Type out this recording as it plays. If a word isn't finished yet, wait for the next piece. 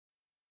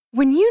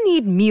When you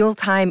need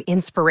mealtime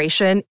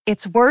inspiration,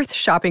 it's worth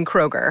shopping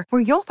Kroger,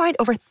 where you'll find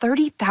over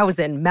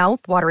 30,000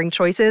 mouth-watering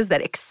choices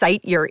that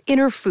excite your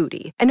inner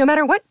foodie. And no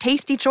matter what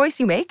tasty choice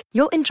you make,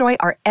 you'll enjoy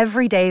our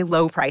everyday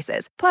low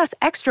prices, plus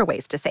extra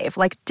ways to save,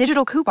 like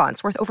digital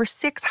coupons worth over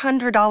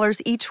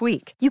 $600 each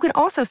week. You can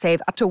also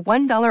save up to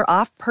 $1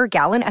 off per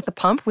gallon at the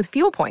pump with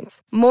fuel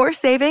points. More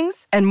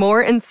savings and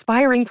more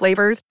inspiring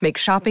flavors make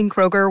shopping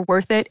Kroger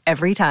worth it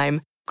every time.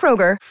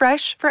 Kroger,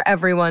 fresh for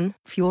everyone.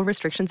 Fuel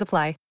restrictions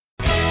apply.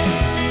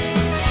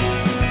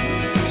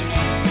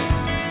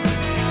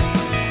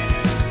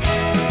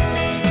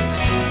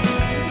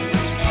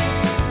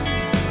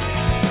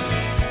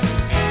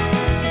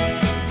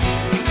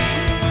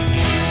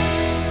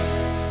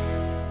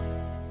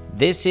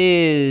 This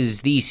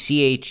is the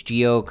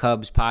CHGO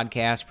Cubs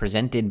podcast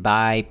presented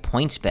by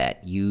PointsBet.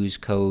 Use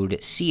code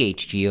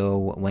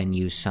CHGO when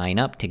you sign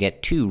up to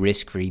get 2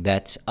 risk-free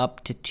bets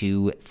up to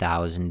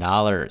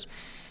 $2,000.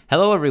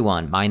 Hello,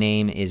 everyone. My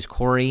name is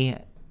Corey.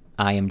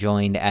 I am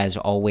joined, as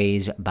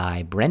always,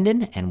 by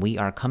Brendan, and we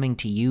are coming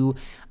to you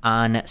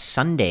on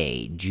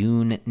Sunday,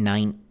 June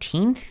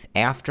 19th,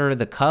 after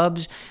the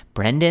Cubs.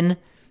 Brendan,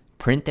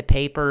 print the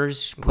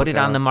papers, put it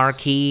on the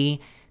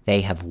marquee.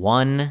 They have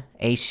won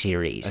a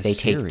series. They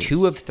take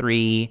 2 of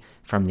 3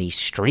 from the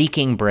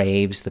streaking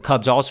Braves. The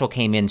Cubs also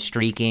came in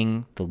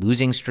streaking. The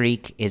losing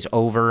streak is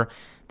over.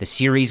 The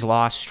series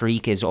loss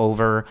streak is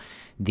over.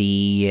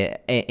 The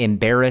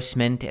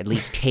embarrassment, at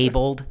least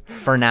tabled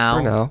for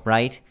now,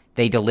 right?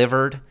 They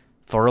delivered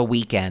for a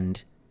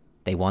weekend.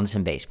 They won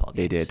some baseball games.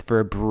 They did.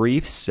 For a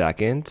brief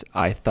second,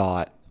 I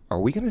thought, are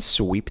we going to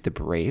sweep the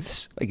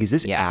Braves? Like, is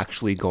this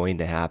actually going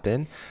to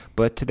happen?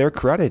 But to their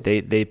credit,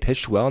 they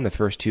pitched well in the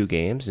first 2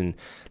 games, and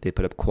they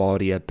put up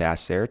quality at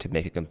bats there to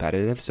make it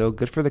competitive. So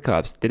good for the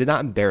Cubs. They did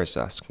not embarrass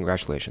us.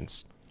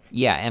 Congratulations.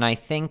 Yeah, and I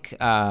think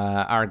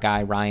our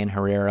guy Ryan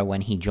Herrera, when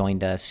he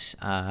joined us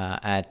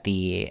on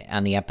the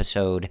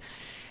episode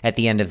at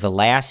the end of the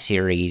last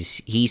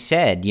series, he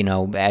said, you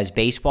know, as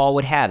baseball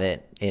would have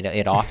it,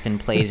 it often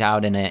plays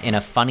out in a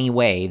funny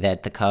way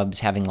that the Cubs,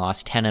 having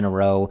lost 10 in a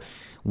row,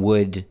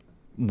 would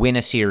win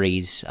a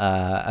series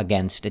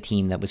against a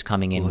team that was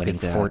coming in winning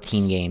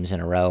 14 games in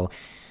a row.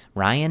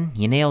 Ryan,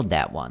 you nailed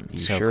that one.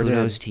 So sure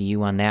kudos to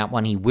you on that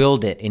one. He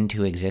willed it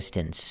into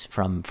existence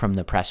from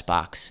the press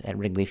box at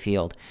Wrigley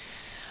Field.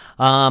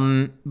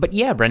 But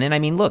yeah, Brendan, I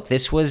mean, look,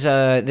 this was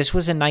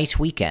a nice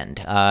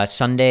weekend.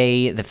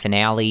 Sunday, the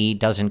finale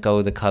doesn't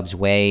go the Cubs'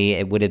 way.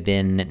 It would have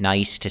been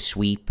nice to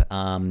sweep.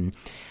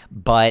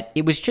 But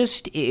it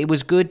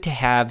was good to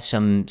have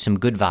some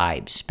good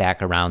vibes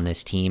back around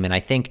this team. And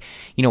I think,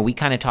 you know, we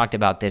kind of talked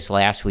about this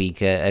last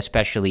week,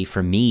 especially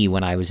for me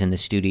when I was in the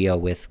studio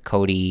with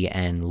Cody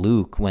and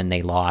Luke when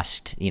they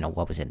lost, you know,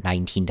 what was it,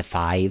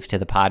 19-5 to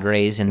the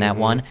Padres in that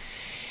one.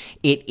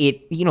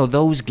 It you know,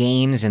 those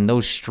games and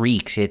those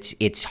streaks,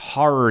 it's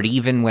hard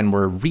even when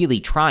we're really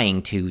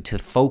trying to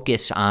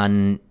focus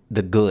on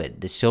the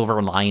good, the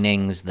silver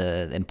linings,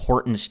 the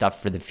important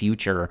stuff for the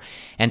future.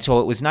 And so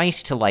it was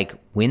nice to like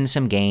win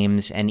some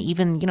games, and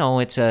even, you know,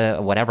 it's a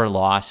whatever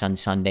loss on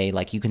Sunday,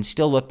 like you can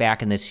still look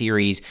back in the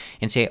series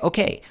and say,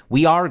 okay,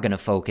 we are going to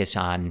focus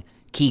on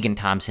Keegan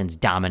Thompson's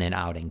dominant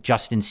outing,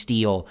 Justin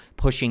Steele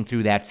pushing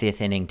through that 5th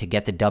inning to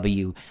get the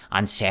W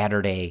on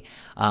Saturday,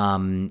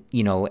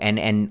 you know,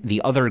 and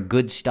the other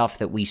good stuff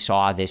that we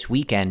saw this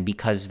weekend,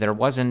 because there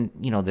wasn't,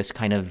 you know, this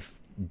kind of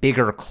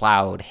bigger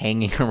cloud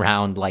hanging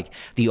around like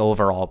the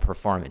overall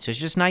performance. It's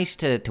just nice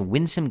to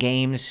win some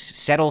games,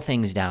 settle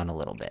things down a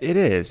little bit. It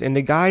is, and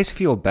the guys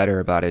feel better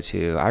about it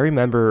too. I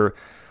remember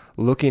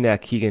looking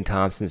at Keegan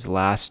Thompson's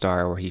last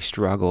start where he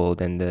struggled,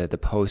 and the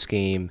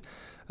post-game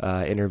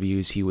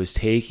interviews he was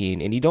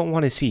taking, and you don't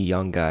want to see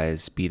young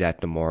guys be that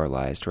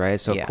demoralized,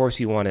 right? So of course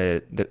you want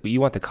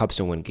the Cubs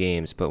to win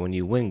games, but when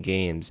you win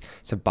games,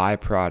 it's a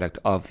byproduct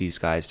of these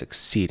guys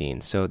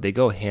succeeding. So they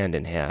go hand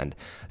in hand.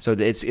 So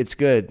it's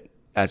good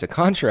as a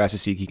contrast to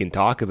see Keegan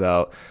talk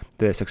about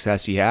the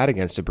success he had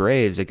against the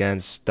Braves,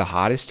 against the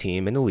hottest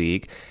team in the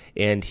league,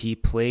 and he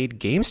played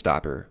game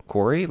stopper,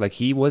 Corey. Like,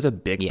 he was a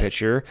big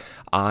pitcher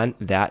on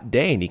that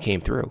day, and he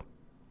came through.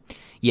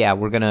 Yeah,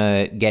 we're going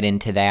to get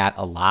into that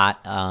a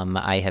lot.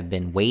 I have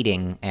been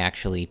waiting,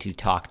 actually, to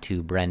talk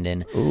to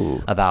Brendan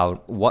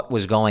about what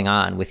was going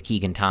on with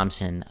Keegan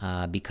Thompson,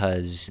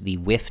 because the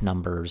whiff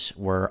numbers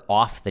were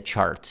off the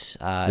charts,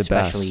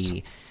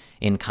 especially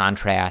in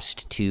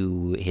contrast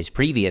to his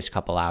previous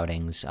couple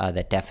outings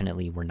that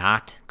definitely were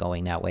not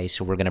going that way.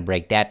 So we're going to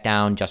break that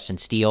down. Justin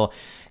Steele,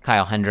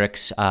 Kyle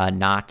Hendricks,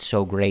 not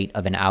so great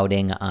of an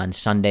outing on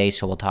Sunday,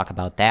 so we'll talk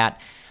about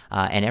that.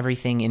 And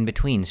everything in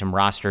between, some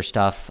roster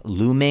stuff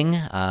looming.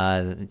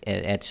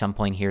 At some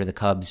point here, the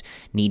Cubs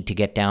need to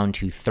get down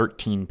to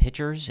 13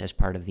 pitchers as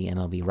part of the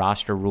MLB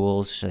roster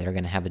rules, so they're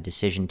going to have a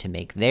decision to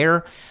make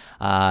there.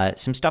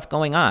 Some stuff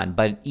going on.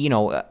 But, you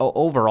know,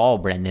 overall,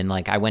 Brendan,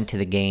 like, I went to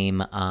the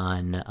game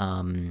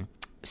on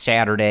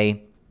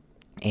Saturday,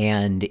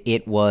 and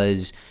it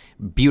was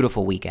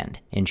beautiful weekend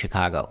in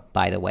Chicago,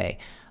 by the way.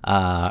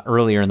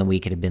 Earlier in the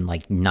week, it had been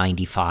like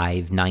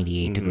 95,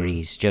 98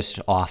 degrees, just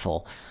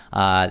awful.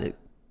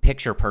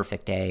 Picture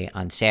perfect day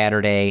on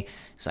Saturday.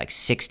 It's like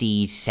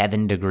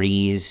 67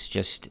 degrees,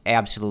 just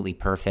absolutely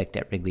perfect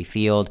at Wrigley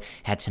Field.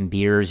 Had some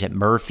beers at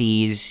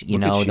Murphy's. The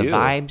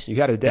vibes. You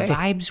had a day. The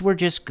vibes were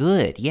just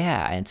good.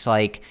 Yeah, it's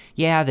like,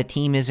 yeah, the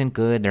team isn't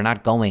good. They're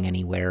not going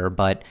anywhere,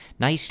 but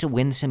nice to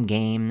win some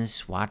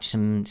games, watch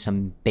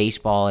some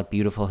baseball at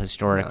beautiful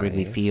historic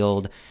Wrigley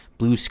Field.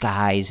 Blue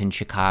skies in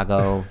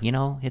Chicago.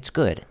 It's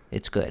good.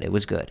 It's good. It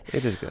was good.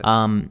 It is good.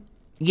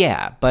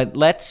 Yeah, but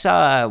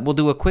we'll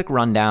do a quick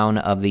rundown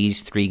of these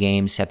 3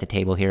 games, set the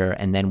table here,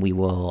 and then we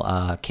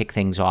will kick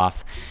things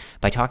off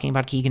by talking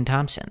about Keegan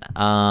Thompson.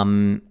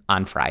 On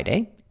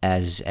Friday,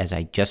 as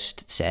I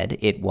just said,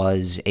 it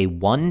was a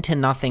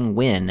 1-0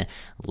 win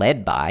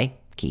led by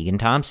Keegan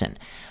Thompson.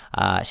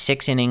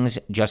 6 innings,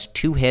 just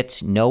 2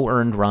 hits, no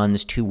earned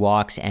runs, 2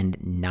 walks, and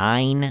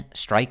 9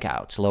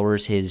 strikeouts.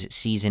 Lowers his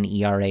season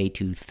ERA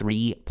to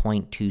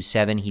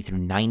 3.27. He threw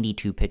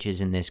 92 pitches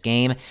in this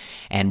game,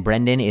 and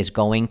Brendan is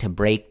going to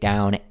break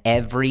down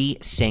every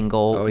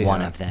single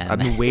one of them. I've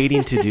been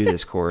waiting to do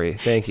this, Corey.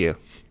 Thank you.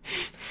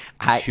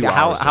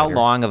 How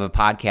long of a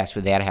podcast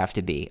would that have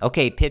to be?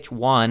 Okay, pitch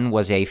 1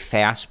 was a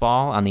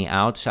fastball on the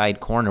outside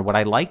corner. What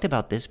I liked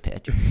about this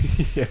pitch,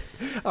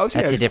 that's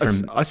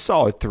a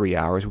solid 3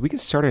 hours. We can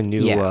start a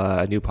new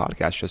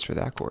podcast just for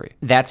that, Corey.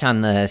 That's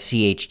on the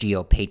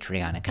CHGO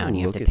Patreon account.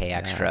 You have to pay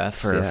extra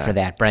for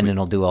that. Brendan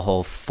will do a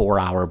whole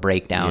 4-hour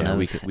breakdown of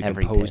we can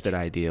every pose pitch. that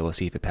idea. We'll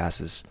see if it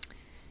passes.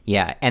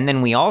 Yeah, and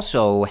then we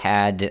also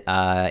had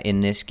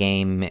in this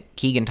game,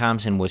 Keegan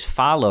Thompson was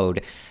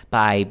followed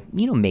by,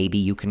 maybe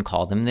you can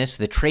call them this,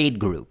 the trade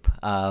group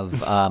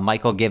of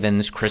Michael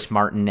Givens, Chris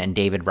Martin, and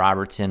David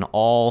Robertson,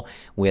 all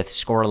with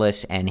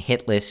scoreless and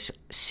hitless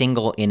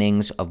single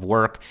innings of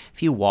work. A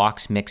few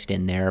walks mixed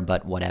in there,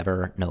 but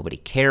whatever, nobody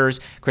cares.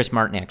 Chris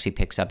Martin actually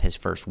picks up his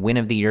first win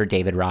of the year.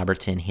 David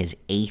Robertson, his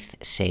 8th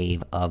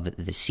save of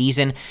the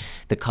season.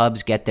 The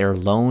Cubs get their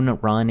lone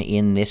run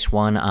in this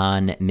one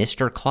on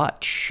Mr.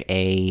 Clutch,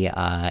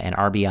 an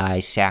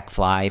RBI sac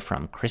fly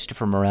from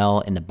Christopher Morel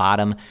in the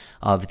bottom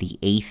of the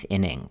 8th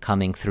inning,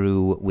 coming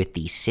through with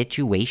the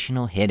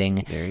situational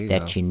hitting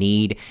that you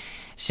need.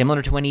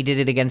 Similar to when he did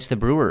it against the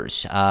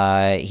Brewers.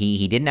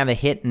 He didn't have a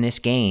hit in this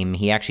game.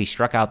 He actually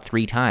struck out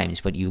 3 times,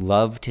 but you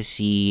love to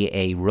see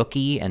a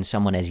rookie and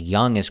someone as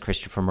young as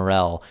Christopher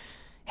Morel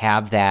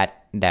have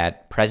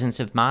that presence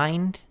of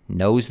mind,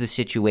 knows the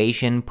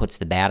situation, puts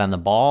the bat on the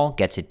ball,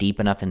 gets it deep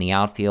enough in the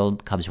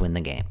outfield, Cubs win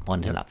the game,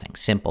 1-0.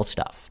 Simple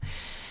stuff.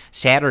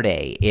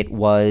 Saturday, it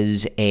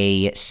was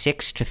a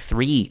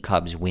 6-3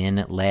 Cubs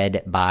win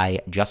led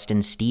by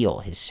Justin Steele,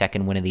 his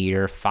 2nd win of the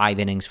year, 5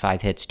 innings,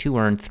 5 hits, 2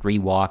 earned, 3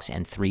 walks,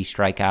 and 3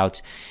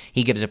 strikeouts.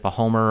 He gives up a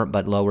homer,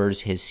 but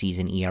lowers his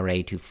season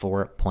ERA to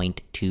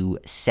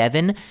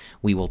 4.27.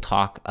 We will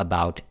talk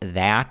about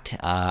that.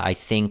 I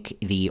think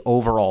the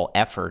overall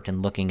effort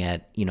and looking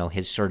at,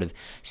 his sort of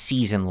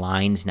season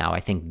lines now, I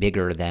think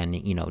bigger than,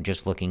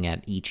 just looking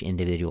at each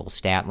individual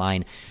stat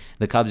line.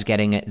 The Cubs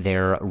getting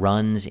their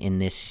runs in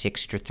this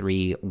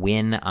 6-3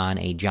 win on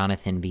a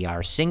Jonathan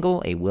VR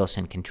single, a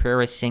Wilson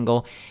Contreras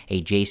single,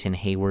 a Jason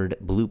Hayward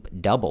bloop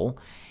double,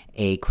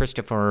 a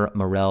Christopher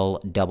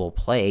Morel double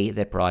play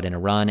that brought in a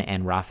run,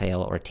 and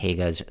Rafael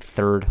Ortega's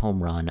 3rd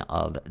home run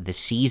of the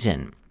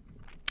season.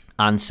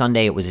 On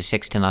Sunday, it was a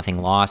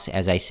 6-0 loss.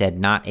 As I said,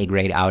 not a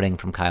great outing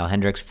from Kyle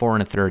Hendricks. 4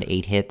 1/3,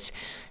 8 hits,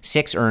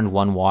 6 earned,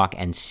 1 walk,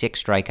 and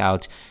 6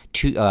 strikeouts.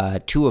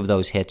 Two of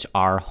those hits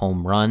are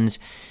home runs.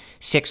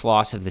 6th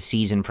loss of the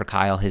season for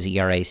Kyle. His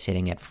ERA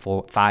sitting at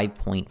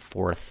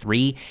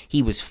 5.43.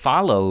 He was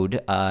followed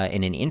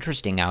in an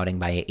interesting outing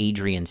by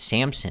Adrian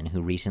Sampson,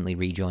 who recently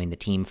rejoined the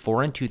team.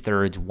 4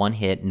 2/3, 1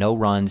 hit, no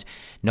runs,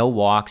 no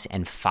walks,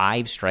 and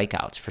 5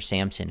 strikeouts for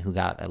Sampson, who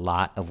got a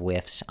lot of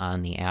whiffs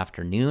on the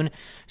afternoon.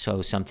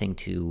 So something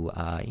to,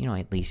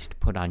 at least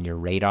put on your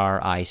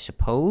radar, I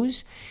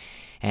suppose.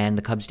 And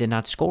the Cubs did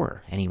not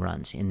score any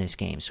runs in this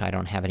game, so I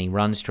don't have any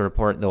runs to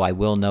report, though I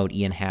will note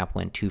Ian Happ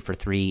went 2 for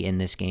 3 in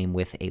this game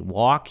with a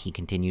walk. He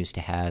continues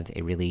to have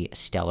a really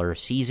stellar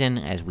season,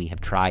 as we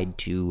have tried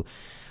to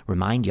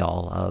remind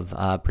y'all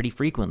of pretty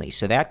frequently.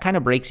 So that kind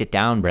of breaks it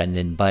down,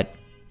 Brendan, but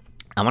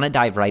I want to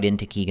dive right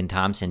into Keegan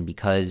Thompson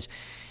because,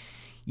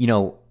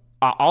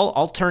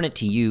 I'll turn it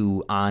to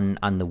you on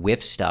the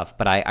whiff stuff,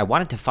 but I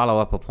wanted to follow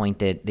up a point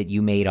that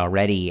you made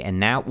already,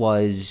 and that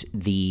was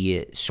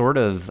the sort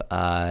of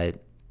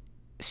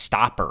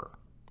stopper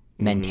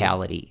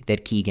mentality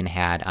that Keegan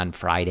had on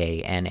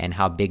Friday and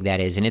how big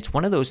that is. And it's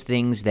one of those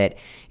things that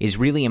is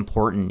really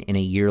important in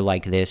a year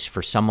like this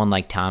for someone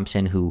like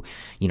Thompson who,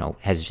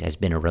 has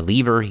been a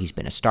reliever, he's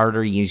been a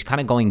starter, he's kind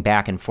of going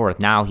back and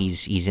forth. Now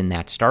he's in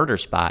that starter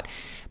spot.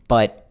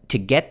 But to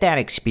get that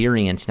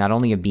experience, not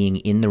only of being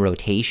in the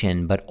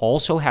rotation, but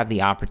also have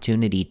the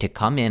opportunity to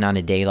come in on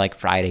a day like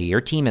Friday. Your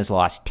team has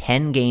lost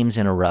 10 games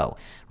in a row,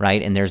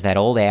 right? And there's that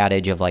old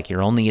adage of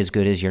you're only as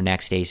good as your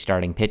next day's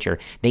starting pitcher.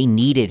 They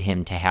needed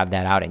him to have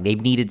that outing. They've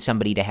needed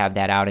somebody to have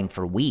that outing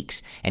for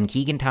weeks, and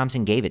Keegan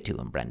Thompson gave it to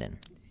him, Brendan.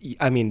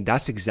 I mean,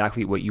 that's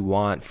exactly what you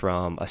want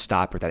from a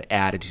stopper, that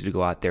attitude to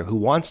go out there who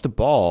wants the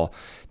ball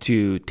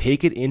to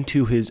take it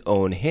into his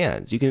own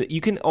hands.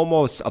 You can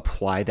almost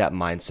apply that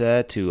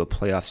mindset to a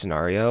playoff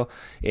scenario.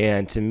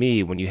 And to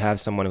me, when you have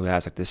someone who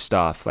has like this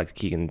stuff like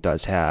Keegan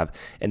does have,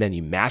 and then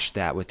you match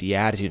that with the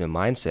attitude and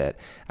mindset,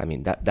 I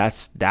mean,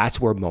 that's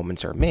where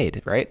moments are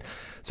made, right?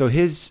 So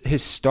his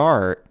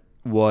start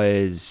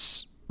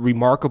was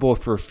remarkable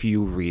for a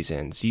few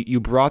reasons. You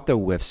brought the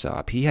whiffs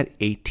up. He had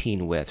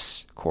 18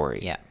 whiffs, Corey.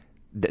 Yeah.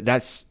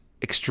 That's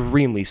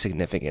extremely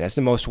significant. That's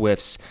the most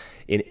whiffs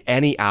in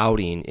any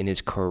outing in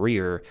his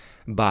career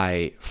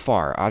by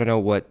far. I don't know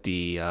what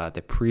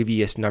the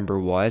previous number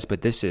was,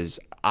 but this is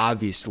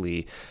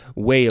obviously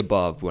way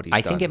above what he's done.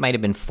 I think it might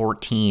have been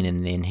 14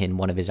 in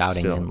one of his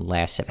outings in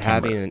last September.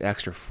 Having an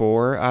extra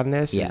 4 on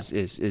this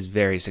is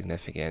very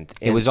significant.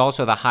 And it was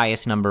also the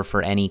highest number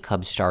for any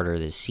Cubs starter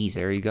this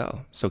season. There you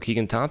go. So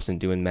Keegan Thompson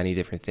doing many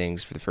different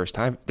things for the first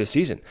time this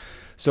season.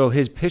 So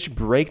his pitch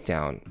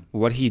breakdown,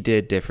 what he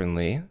did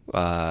differently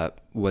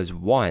was,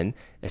 one,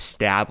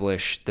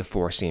 establish the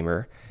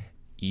four-seamer,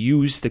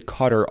 use the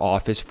cutter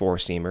off his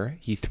four-seamer.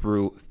 He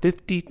threw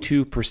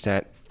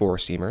 52%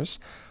 four-seamers,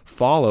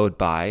 followed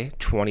by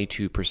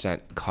 22%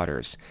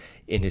 cutters.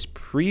 In his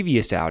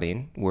previous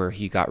outing, where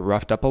he got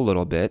roughed up a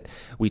little bit,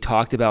 we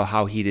talked about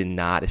how he did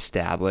not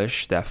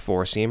establish that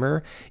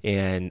four-seamer,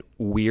 and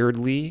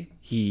weirdly,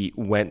 he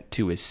went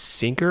to his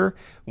sinker,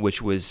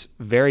 which was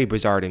very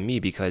bizarre to me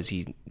because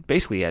he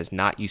basically has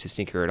not used his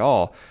sinker at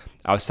all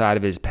outside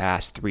of his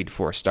past 3 to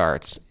 4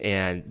 starts,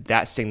 and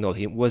that signaled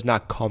he was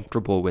not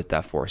comfortable with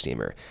that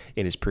four-seamer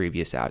in his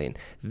previous outing.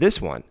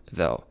 This one,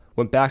 though,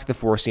 went back to the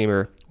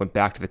four-seamer, went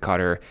back to the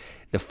cutter.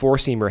 The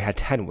four-seamer had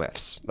 10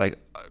 whiffs, like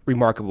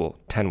remarkable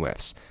 10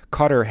 whiffs.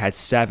 Cutter had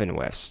 7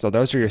 whiffs. So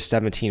those are your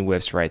 17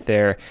 whiffs right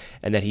there.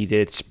 And then he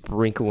did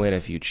sprinkle in a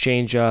few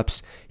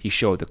changeups. He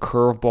showed the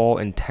curveball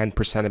in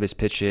 10% of his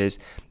pitches.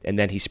 And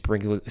then he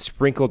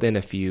sprinkled in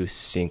a few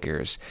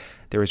sinkers.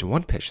 There was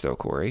one pitch, though,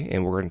 Corey,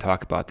 and we're going to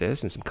talk about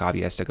this and some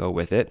caveats to go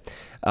with it.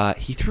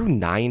 He threw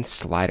 9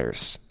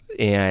 sliders.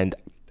 And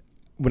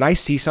when I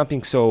see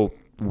something so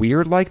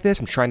weird like this,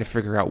 I'm trying to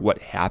figure out what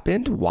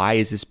happened. Why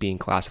is this being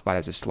classified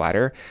as a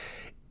slider?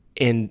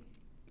 And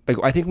like,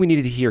 I think we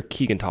needed to hear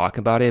Keegan talk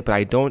about it, but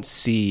I don't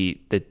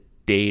see the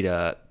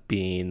data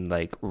being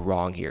like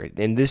wrong here.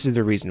 And this is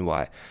the reason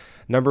why.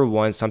 Number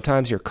one,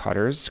 sometimes your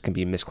cutters can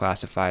be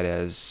misclassified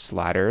as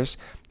sliders.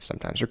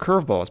 Sometimes your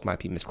curveballs might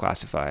be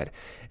misclassified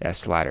as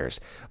sliders.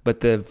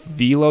 But the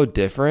velo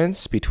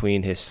difference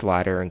between his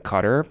slider and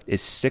cutter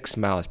is 6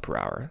 miles per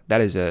hour.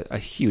 That is a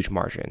huge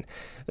margin.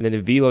 And then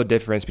the velo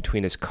difference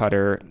between his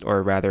cutter,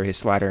 or rather his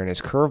slider and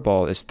his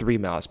curveball, is 3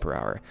 miles per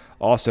hour.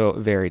 Also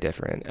very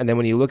different. And then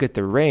when you look at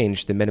the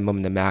range, the minimum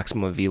and the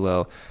maximum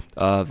velo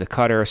of the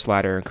cutter,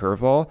 slider, and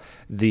curveball,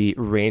 the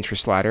range for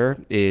slider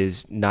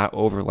is not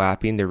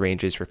overlapping the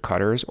ranges for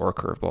cutters or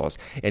curveballs.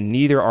 And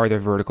neither are the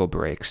vertical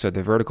breaks. So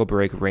the vertical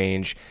break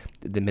range,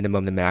 the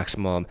minimum, the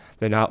maximum,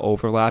 they're not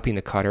overlapping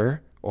the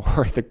cutter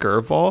or the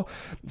curveball.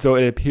 So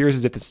it appears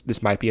as if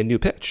this might be a new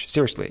pitch,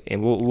 seriously.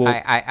 And we'll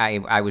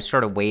I was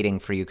sort of waiting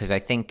for you because I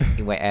think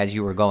as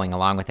you were going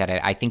along with that,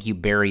 I think you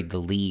buried the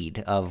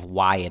lead of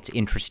why it's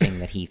interesting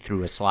that he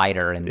threw a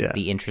slider, and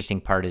the interesting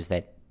part is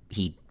that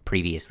he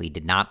previously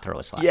did not throw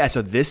a slider. Yeah,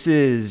 so this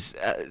is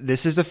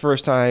the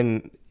first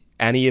time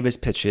any of his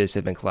pitches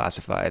have been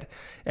classified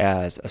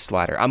as a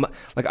slider.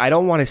 I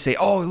don't want to say,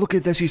 oh, look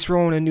at this, he's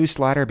throwing a new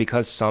slider,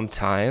 because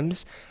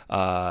sometimes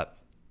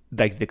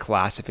like the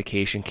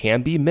classification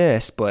can be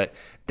missed, but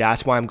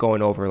that's why I'm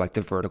going over like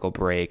the vertical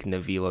break and the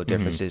velo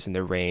differences in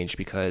the range,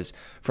 because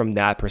from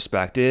that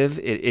perspective,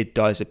 it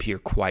does appear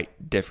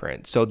quite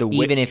different. So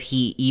even if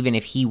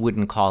he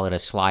wouldn't call it a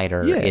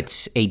slider,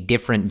 it's a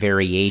different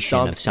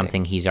variation of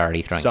something he's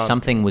already throwing.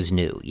 Something was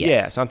new. Yes.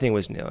 Yeah, something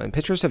was new. And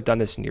pitchers have done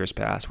this in years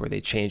past, where they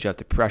change up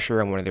the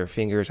pressure on one of their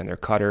fingers and their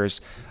cutters.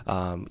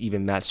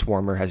 Even Matt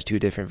Swarmer has 2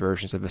 different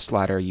versions of the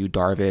slider. Yu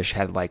Darvish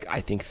had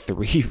I think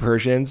 3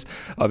 versions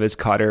of his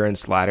cutter and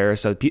slider.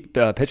 So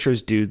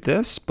pitchers do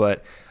this,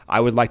 but I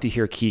would like to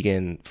hear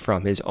Keegan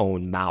from his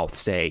own mouth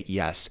say,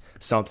 yes,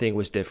 something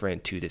was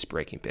different to this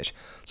breaking pitch.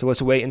 So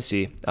let's wait and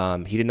see.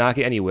 He did not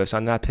get any whiffs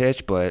on that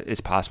pitch, but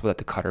it's possible that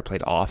the cutter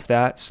played off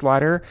that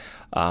slider.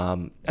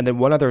 And then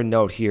one other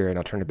note here, and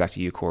I'll turn it back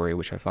to you, Corey,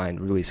 which I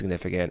find really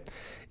significant,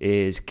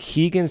 is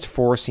Keegan's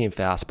four-seam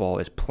fastball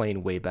is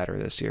playing way better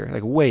this year,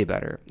 way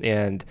better.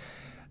 And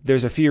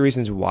there's a few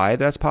reasons why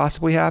that's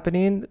possibly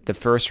happening. The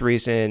first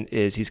reason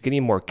is he's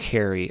getting more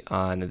carry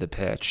on the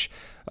pitch.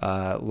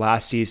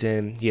 Last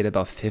season, he had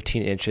about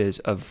 15 inches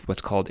of what's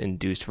called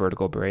induced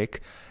vertical break.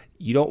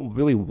 You don't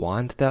really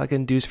want that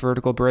induced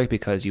vertical break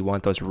because you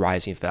want those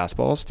rising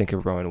fastballs. Think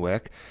of Rowan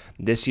Wick.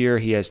 This year,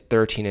 he has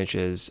 13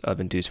 inches of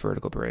induced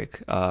vertical break.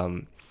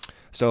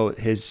 So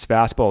his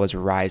fastball is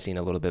rising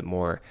a little bit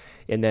more.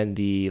 And then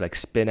the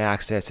spin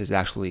axis is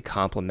actually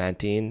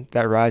complementing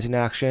that rising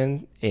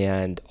action.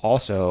 And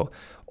also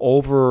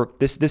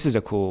this is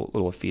a cool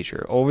little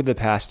feature. Over the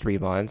past 3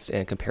 months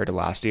and compared to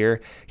last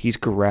year, he's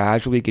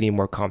gradually getting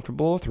more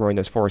comfortable throwing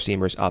those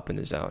four-seamers up in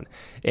the zone.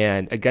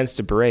 And against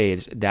the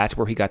Braves, that's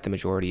where he got the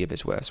majority of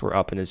his whiffs. We're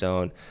up in the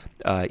zone,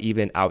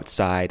 even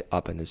outside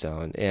up in the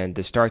zone. And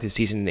to start the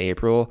season in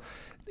April,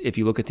 if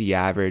you look at the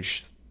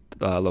average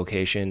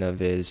location of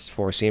his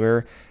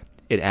four-seamer,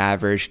 it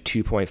averaged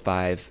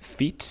 2.5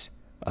 feet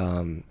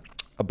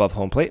above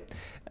home plate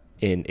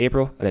in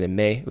April, and then in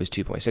May it was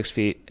 2.6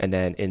 feet, and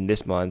then in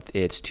this month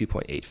it's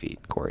 2.8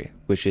 feet, Corey,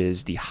 which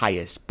is the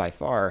highest by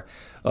far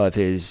of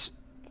his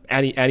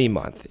any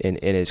month in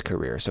his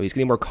career. So he's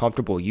getting more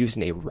comfortable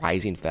using a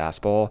rising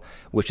fastball,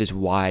 which is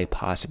why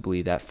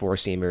possibly that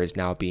four-seamer is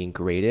now being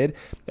graded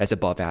as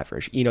above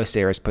average. Eno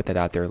Sarris put that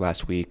out there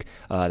last week,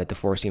 that the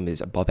four-seam is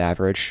above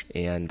average,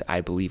 and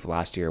I believe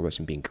last year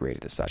wasn't being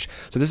graded as such.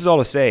 So this is all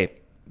to say,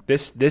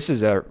 This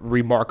is a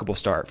remarkable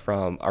start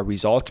from a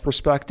results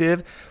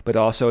perspective, but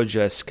also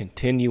just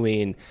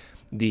continuing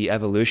the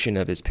evolution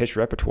of his pitch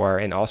repertoire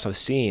and also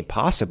seeing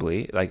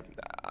possibly,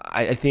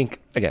 I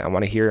think, again, I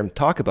want to hear him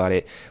talk about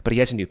it, but he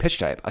has a new pitch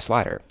type, a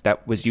slider,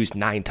 that was used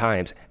 9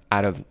 times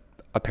out of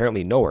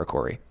apparently nowhere,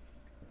 Corey.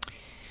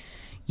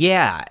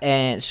 Yeah,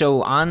 and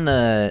so on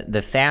the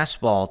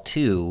fastball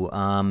too,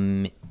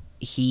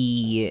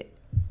 he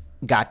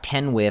got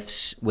 10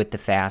 whiffs with the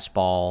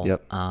fastball.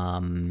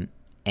 Yep.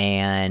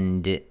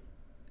 And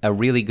a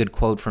really good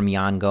quote from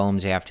Yan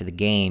Gomes after the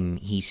game.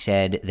 He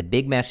said, "The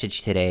big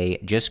message today,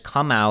 just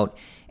come out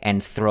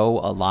and throw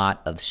a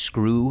lot of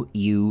screw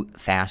you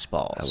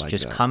fastballs.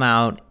 Just come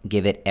out,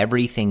 give it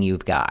everything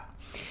you've got."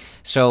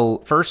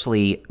 So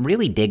firstly,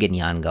 really digging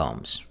Yan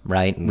Gomes,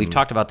 right? We've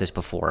talked about this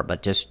before,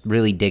 but just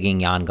really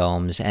digging Yan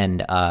Gomes.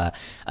 And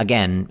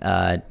again,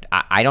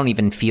 I don't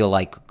even feel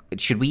like,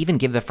 should we even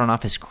give the front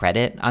office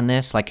credit on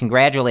this?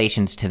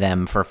 Congratulations to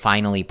them for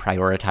finally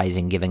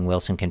prioritizing giving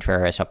Wilson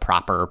Contreras a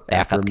proper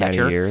backup catcher.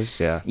 After many years,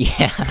 yeah.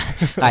 Yeah,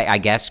 I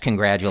guess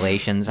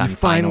congratulations on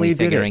finally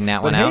figuring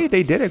that one out. Hey,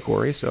 they did it,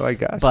 Corey, so I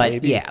guess But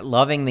maybe. Yeah,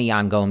 loving the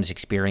Yan Gomes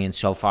experience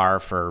so far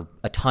for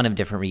a ton of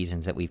different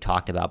reasons that we've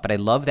talked about. But I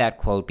love that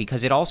quote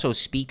because it also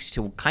speaks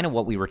to kind of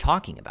what we were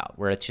talking about,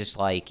 where it's just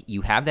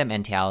you have that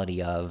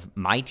mentality of,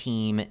 my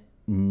team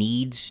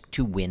needs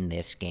to win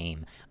this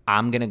game.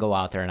 I'm going to go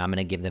out there and I'm going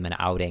to give them an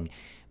outing.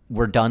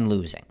 We're done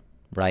losing,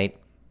 right?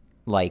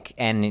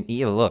 And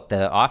look,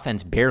 the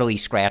offense barely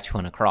scratched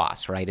one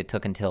across, right? It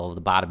took until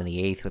the bottom of the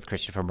 8th with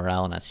Christopher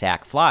Morel and a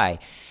sac fly.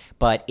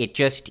 But it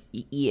just,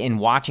 in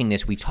watching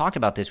this, we've talked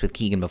about this with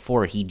Keegan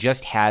before, he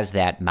just has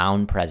that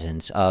mound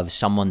presence of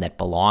someone that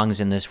belongs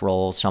in this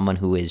role, someone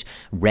who is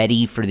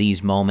ready for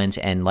these moments,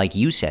 and like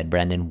you said,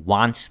 Brendan,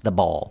 wants the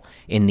ball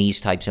in these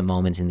types of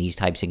moments, in these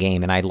types of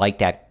game. And I like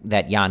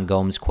that Yan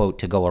Gomes quote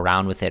to go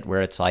around with it,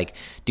 where it's like,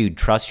 dude,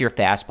 trust your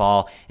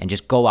fastball and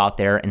just go out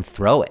there and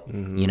throw it,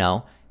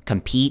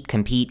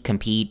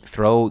 Compete,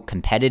 throw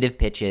competitive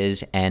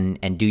pitches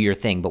and do your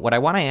thing. But what I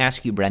want to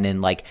ask you,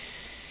 Brendan,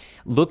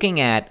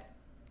 looking at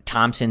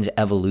Thompson's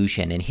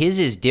evolution, and his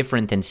is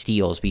different than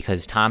Steele's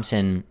because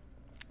Thompson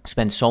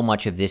spent so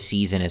much of this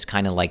season as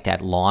kind of like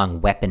that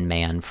long weapon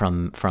man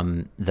from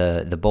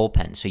the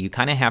bullpen. So you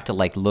kind of have to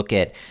look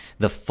at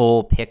the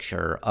full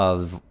picture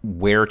of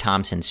where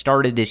Thompson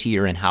started this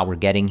year and how we're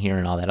getting here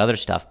and all that other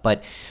stuff.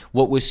 But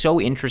what was so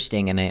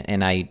interesting,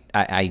 and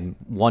I'm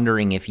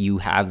wondering if you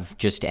have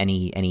just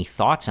any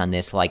thoughts on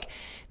this,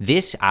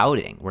 this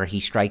outing where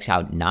he strikes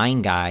out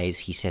 9 guys,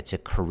 he sets a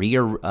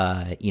career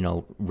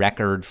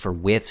record for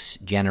whiffs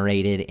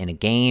generated in a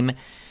game.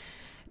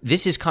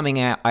 This is coming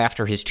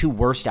after his 2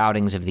 worst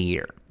outings of the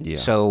year. Yeah.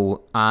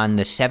 So on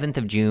the 7th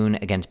of June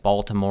against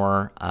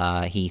Baltimore,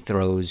 he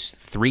throws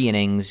 3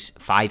 innings,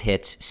 5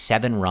 hits,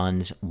 7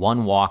 runs,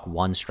 1 walk,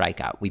 1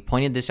 strikeout. We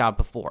pointed this out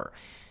before.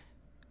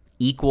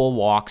 Equal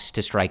walks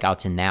to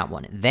strikeouts in that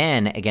one.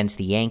 Then against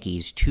the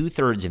Yankees,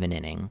 2/3 of an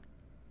inning,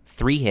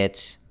 3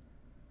 hits,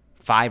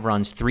 5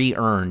 runs, 3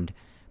 earned.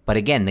 But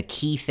again, the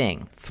key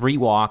thing, 3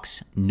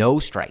 walks, no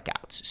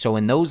strikeouts. So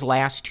in those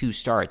last 2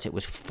 starts, it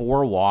was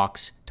 4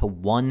 walks to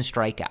 1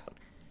 strikeout.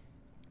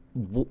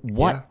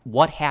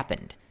 What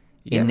happened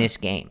in this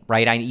game,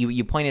 right?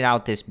 You pointed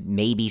out this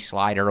maybe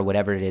slider or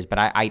whatever it is, but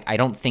I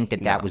don't think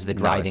that was the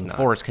driving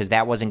force because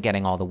that wasn't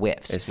getting all the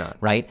whiffs. It's not.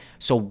 Right?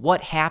 So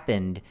what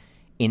happened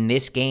in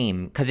this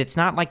game, because it's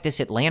not like this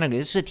Atlanta,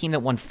 this is a team that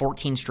won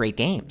 14 straight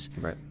games.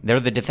 Right. They're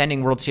the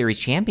defending World Series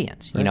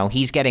champions. Right.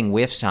 He's getting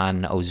whiffs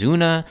on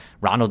Ozuna,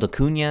 Ronald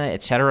Acuna,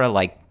 etc.,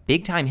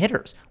 big-time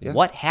hitters. Yeah.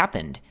 What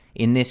happened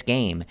in this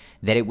game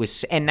that it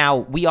was, and now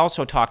we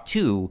also talked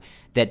too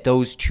that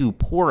those 2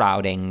 poor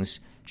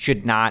outings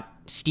should not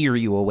steer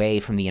you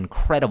away from the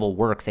incredible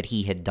work that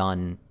he had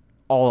done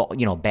all,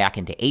 back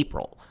into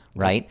April,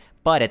 right?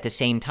 But at the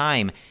same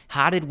time,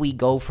 how did we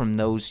go from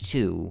those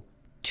 2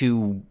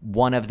 to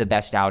one of the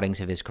best outings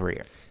of his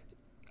career?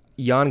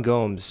 Yan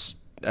Gomes,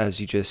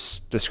 as you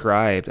just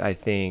described, I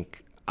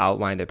think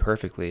outlined it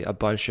perfectly. A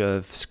bunch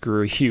of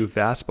screw you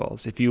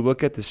fastballs. If you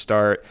look at the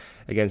start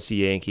against the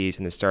Yankees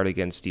and the start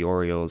against the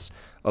Orioles,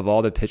 of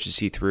all the pitches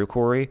he threw,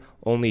 Corey,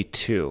 only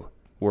 2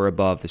 were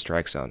above the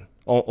strike zone.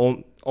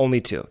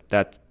 Only 2.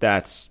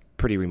 That's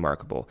pretty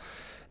remarkable.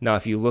 Now,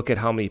 if you look at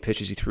how many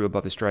pitches he threw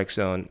above the strike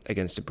zone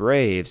against the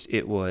Braves,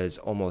 it was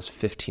almost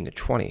 15 to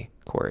 20,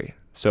 Corey.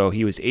 So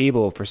he was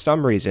able, for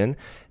some reason,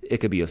 it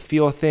could be a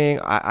feel thing.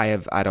 I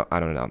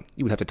don't know.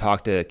 You would have to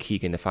talk to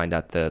Keegan to find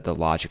out the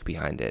logic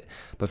behind it.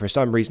 But for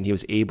some reason, he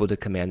was able to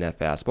command that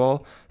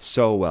fastball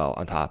so well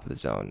on top of the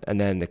zone.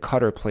 And then the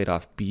cutter played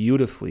off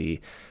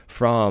beautifully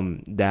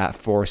from that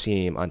four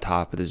seam on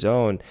top of the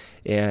zone.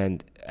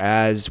 And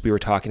as we were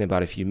talking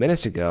about a few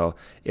minutes ago,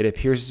 it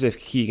appears as if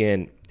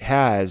Keegan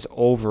has,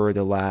 over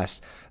the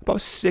last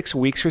about 6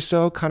 weeks or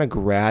so, kind of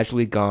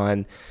gradually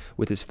gone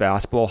with his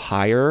fastball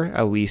higher,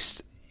 at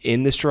least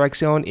in the strike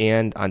zone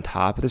and on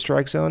top of the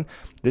strike zone.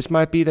 This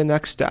might be the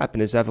next step in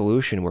his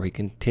evolution, where he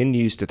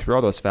continues to throw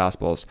those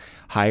fastballs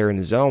higher in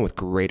the zone with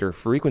greater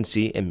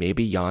frequency, and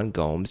maybe Yan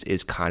Gomes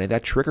is kind of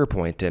that trigger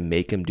point to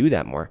make him do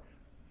that more.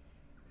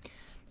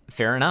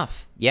 Fair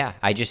enough. Yeah,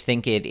 I just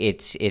think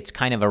it's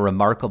kind of a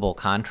remarkable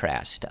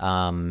contrast.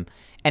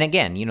 And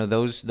again,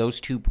 those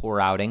 2 poor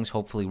outings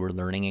hopefully were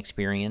learning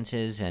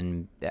experiences,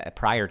 and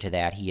prior to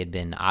that, he had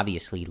been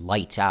obviously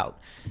lights out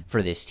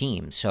for this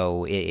team.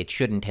 So it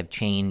shouldn't have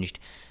changed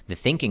the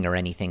thinking or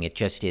anything. It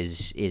just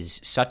is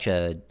such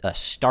a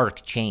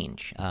stark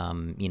change.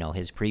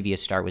 His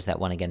previous start was that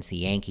one against the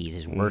Yankees,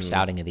 his worst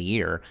outing of the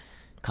year.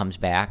 Comes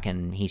back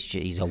and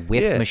he's a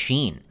whiff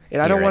machine.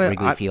 And I don't want to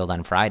Wrigley Field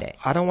on Friday.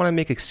 I don't want to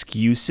make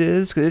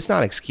excuses, because it's not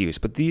an excuse,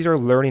 but these are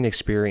learning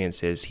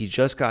experiences. He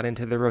just got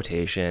into the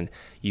rotation.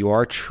 You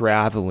are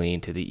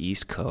traveling to the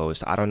East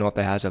Coast. I don't know if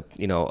that has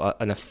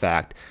an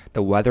effect.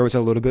 The weather was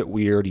a little bit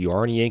weird. You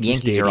are in Yankee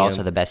Stadium. Yankees are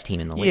also the best team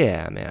in the league.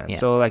 Yeah, man. Yeah.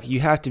 So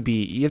you have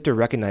to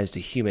recognize the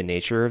human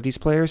nature of these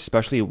players,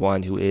 especially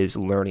one who is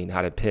learning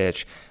how to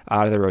pitch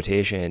out of the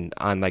rotation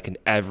on an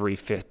every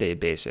 5th day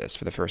basis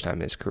for the first time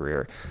in his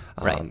career.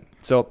 Right.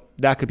 So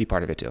that could be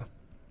part of it too.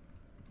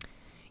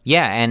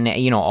 Yeah, and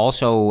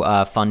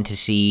also fun to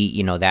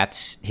see.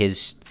 That's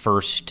his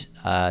first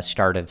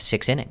start of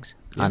 6 innings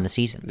on the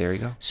season. There you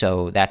go.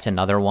 So that's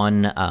another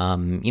one.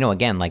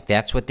 Again,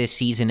 that's what this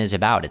season is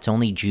about. It's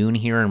only June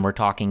here, and we're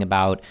talking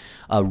about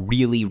a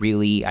really,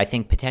 really, I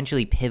think,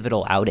 potentially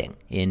pivotal outing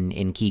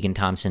in Keegan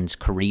Thompson's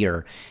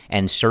career,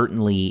 and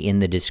certainly in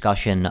the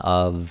discussion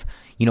of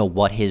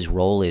what his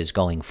role is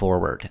going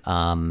forward.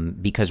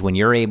 Because when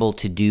you're able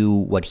to do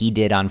what he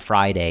did on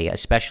Friday,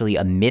 especially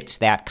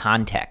amidst that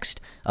context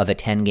of a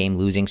 10-game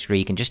losing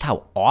streak and just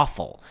how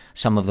awful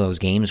some of those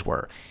games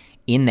were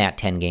in that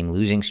 10-game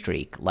losing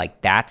streak,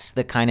 that's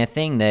the kind of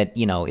thing that,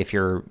 if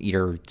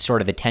your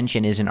sort of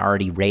attention isn't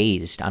already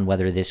raised on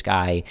whether this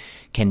guy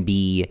can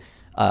be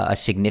a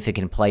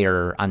significant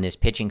player on this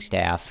pitching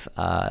staff,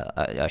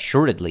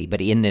 assuredly, but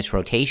in this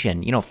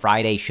rotation,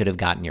 Friday should have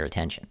gotten your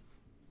attention.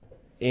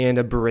 And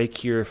a break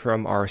here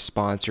from our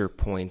sponsor,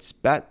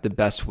 PointsBet. The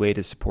best way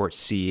to support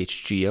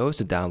CHGO is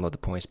to download the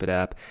PointsBet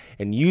app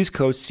and use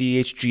code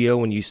CHGO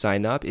when you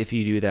sign up. If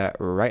you do that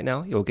right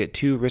now, you'll get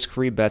 2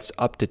 risk-free bets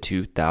up to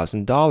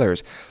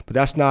 $2,000. But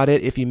that's not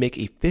it. If you make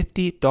a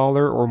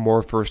 $50 or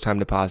more first-time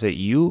deposit,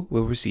 you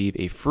will receive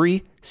a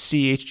free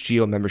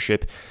CHGO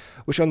membership,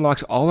 which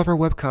unlocks all of our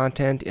web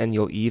content, and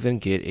you'll even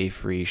get a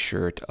free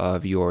shirt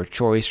of your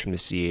choice from the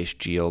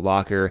CHGO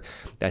locker.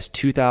 That's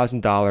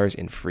 $2,000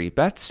 in free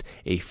bets,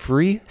 a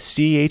free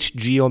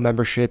CHGO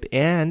membership,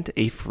 and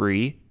a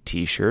free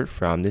t-shirt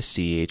from the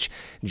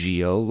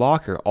CHGO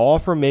locker, all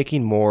for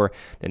making more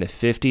than a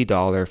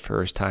 $50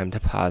 first-time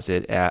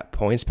deposit at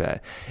PointsBet.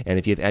 And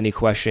if you have any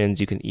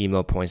questions, you can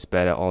email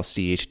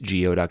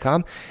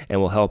pointsbet@allchgo.com, and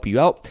we'll help you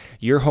out.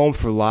 Your home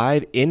for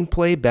live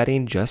in-play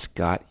betting just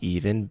got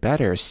even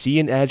better. See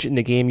an edge in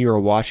the game you are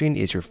watching.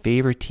 Is your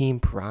favorite team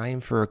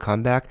primed for a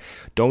comeback?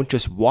 Don't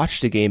just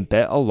watch the game,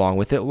 bet along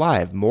with it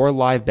live. More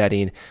live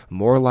betting,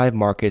 more live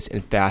markets,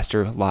 and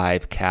faster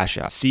live cash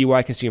out. See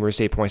why consumers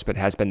say PointsBet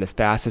has been the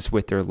fastest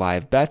with their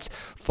live bets.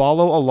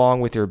 Follow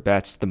along with your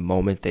bets the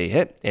moment they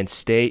hit, and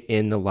stay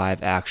in the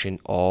live action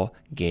all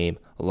game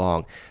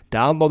long.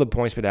 Download the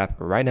PointsBet app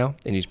right now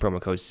and use promo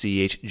code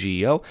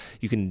CHGO.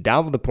 You can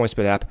download the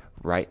PointsBet app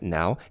right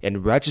now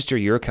and register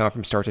your account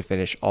from start to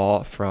finish,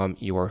 all from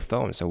your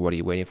phone. So what are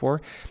you waiting for?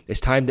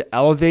 It's time to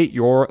elevate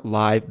your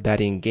live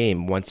betting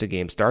game. Once the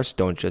game starts,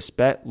 don't just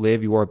bet,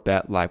 live your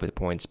bet live with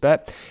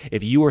PointsBet.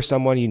 If you or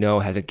someone you know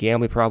has a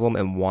gambling problem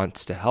and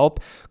wants to help,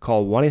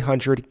 call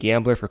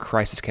 1-800-GAMBLER for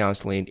crisis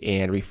counseling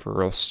and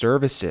referral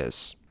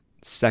services.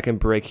 Second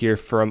break here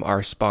from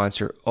our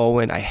sponsor,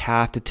 Owen. I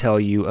have to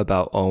tell you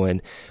about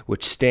Owen,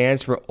 which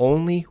stands for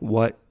Only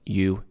What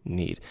You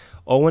Need.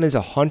 Owen is a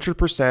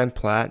 100%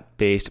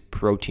 plant-based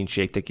protein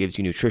shake that gives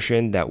you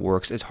nutrition that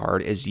works as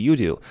hard as you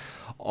do.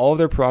 All of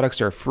their products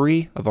are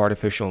free of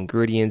artificial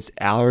ingredients,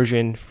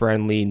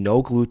 allergen-friendly,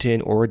 no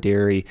gluten or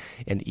dairy,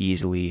 and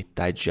easily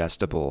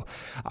digestible.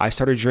 I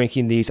started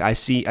drinking these. I've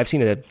seen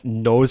a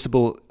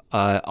noticeable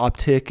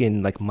uptick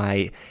in like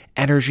my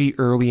energy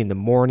early in the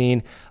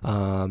morning.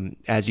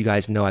 As you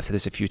guys know, I've said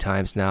this a few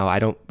times now, I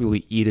don't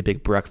really eat a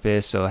big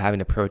breakfast, so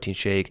having a protein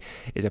shake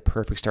is a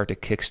perfect start to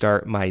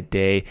kickstart my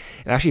day.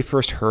 And I actually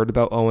first heard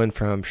about Owen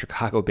from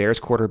Chicago Bears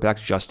quarterback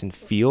Justin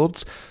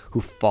Fields,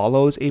 who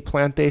follows a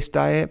plant-based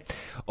diet.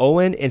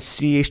 Owen and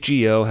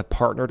CHGO have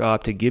partnered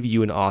up to give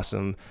you an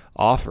awesome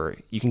offer.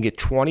 You can get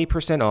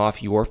 20%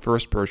 off your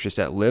first purchase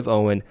at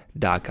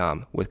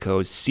liveowen.com with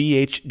code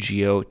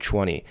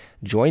CHGO20.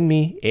 Join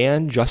me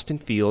and Justin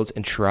Fields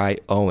and try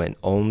Owen,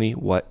 only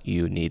what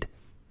you need.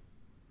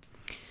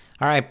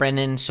 All right,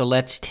 Brendan, so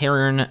let's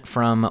turn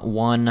from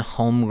one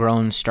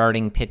homegrown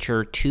starting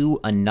pitcher to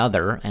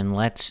another, and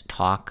let's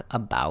talk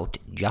about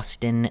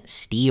Justin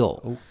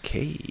Steele.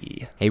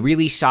 Okay. A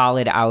really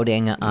solid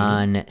outing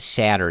on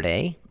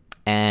Saturday,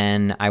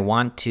 and I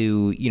want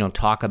to,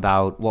 talk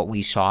about what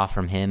we saw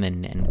from him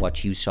and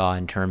what you saw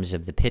in terms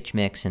of the pitch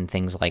mix and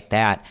things like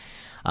that.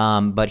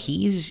 But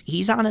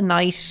he's on a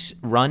nice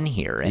run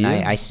here, and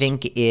I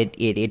think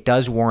it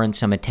does warrant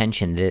some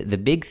attention. The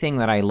big thing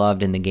that I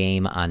loved in the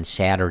game on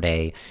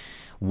Saturday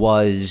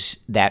was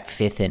that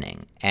fifth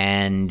inning,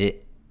 and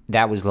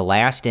that was the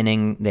last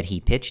inning that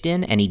he pitched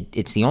in, and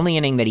it's the only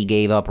inning that he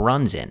gave up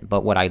runs in.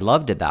 But what I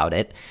loved about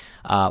it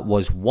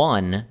was,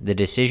 one, the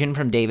decision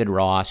from David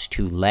Ross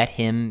to let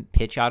him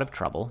pitch out of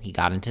trouble. He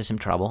got into some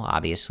trouble,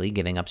 obviously,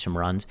 giving up some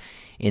runs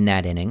in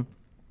that inning.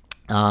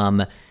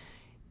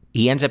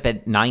 He ends up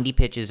at 90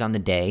 pitches on the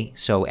day,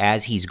 so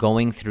as he's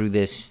going through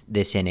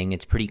this inning,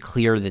 it's pretty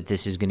clear that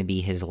this is going to be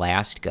his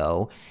last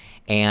go,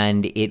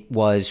 and it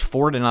was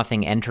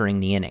 4-0 entering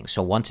the inning.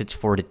 So once it's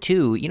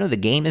 4-2, the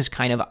game is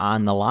kind of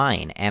on the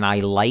line, and I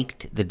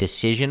liked the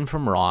decision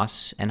from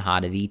Ross and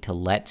Hottovy to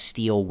let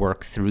Steele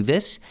work through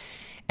this,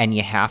 and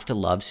you have to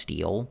love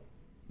Steele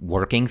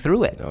working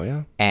through it. Oh,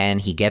 yeah.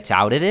 And he gets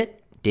out of it.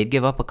 Did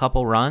give up a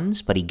couple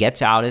runs, but he gets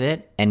out of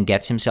it and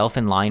gets himself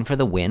in line for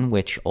the win,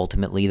 which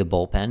ultimately the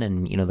bullpen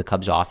and the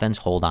Cubs offense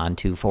hold on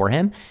to for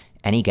him,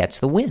 and he gets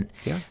the win.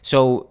 Yeah.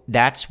 So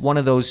that's one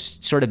of those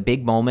sort of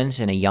big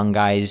moments in a young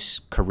guy's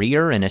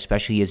career, and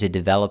especially as a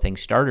developing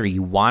starter,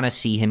 you want to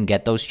see him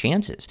get those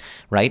chances,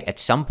 right? At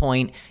some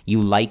point,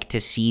 you like to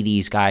see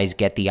these guys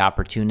get the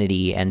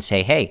opportunity and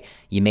say, hey,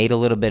 you made a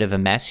little bit of a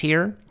mess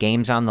here,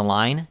 game's on the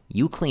line,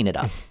 you clean it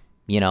up.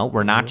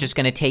 We're not just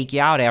going to take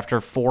you out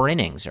after 4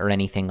 innings or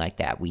anything like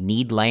that. We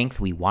need length.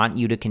 We want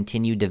you to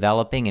continue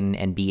developing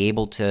and be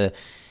able to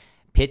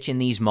pitch in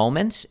these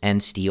moments.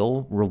 And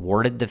Steele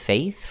rewarded the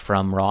faith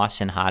from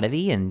Ross and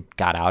Hottovy and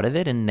got out of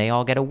it, and they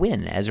all get a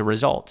win as a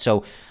result.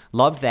 So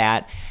loved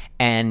that.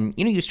 And,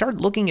 you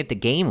start looking at the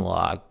game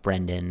log,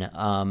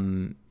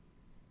 Brendan,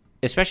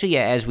 especially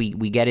as we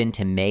get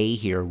into May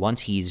here, once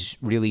he's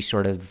really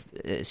sort of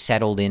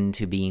settled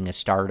into being a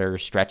starter,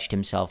 stretched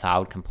himself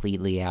out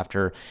completely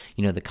after,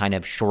 the kind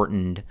of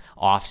shortened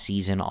off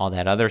season, all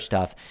that other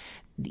stuff,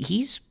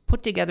 he's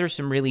put together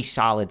some really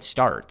solid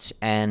starts.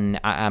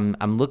 And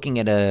I'm looking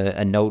at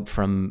a note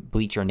from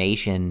Bleacher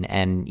Nation,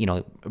 and,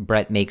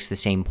 Brett makes the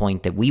same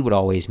point that we would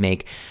always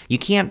make. You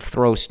can't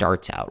throw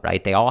starts out,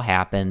 right? They all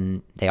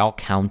happen. They all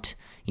count,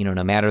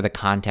 no matter the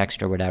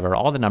context or whatever,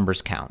 all the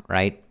numbers count,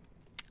 right?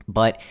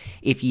 But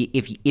if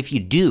you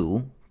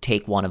do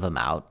take one of them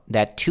out,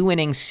 that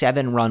 2-inning,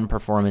 7-run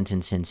performance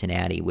in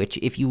Cincinnati, which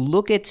if you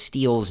look at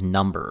Steele's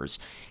numbers,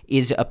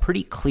 is a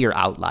pretty clear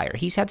outlier.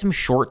 He's had some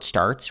short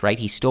starts, right?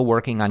 He's still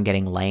working on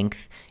getting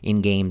length in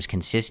games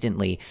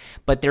consistently,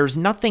 but there's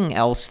nothing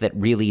else that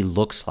really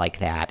looks like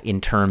that in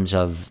terms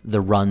of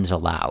the runs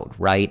allowed,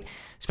 right?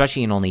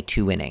 Especially in only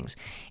 2 innings.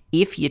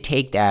 If you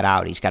take that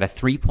out, he's got a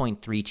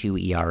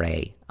 3.32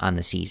 ERA on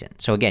the season.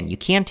 So again, you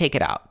can take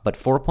it out, but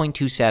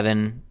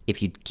 4.27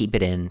 if you keep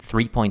it in,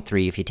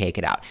 3.3 if you take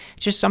it out.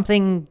 It's just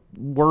something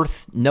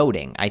worth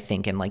noting, I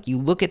think. And like you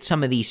look at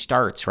some of these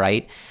starts,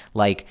 right?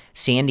 Like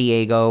San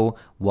Diego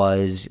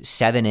was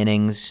 7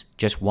 innings,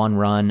 just 1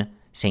 run.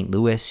 St.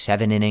 Louis,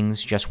 7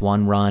 innings, just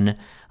 1 run.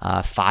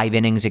 5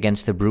 innings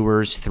against the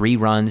Brewers, 3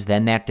 runs,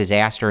 then that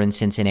disaster in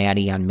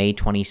Cincinnati on May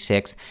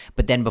 26th.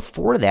 But then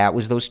before that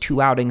was those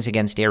 2 outings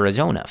against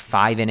Arizona,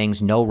 5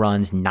 innings, no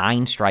runs,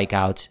 9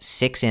 strikeouts,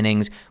 6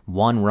 innings,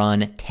 1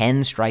 run,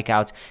 10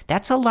 strikeouts.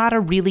 That's a lot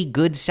of really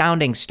good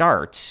sounding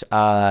starts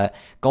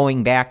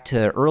going back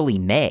to early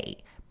May,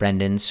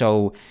 Brendan.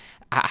 So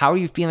how are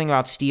you feeling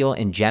about Steele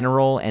in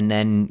general, and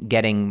then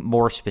getting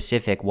more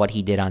specific what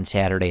he did on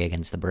Saturday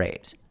against the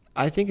Braves?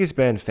 I think it's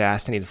been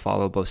fascinating to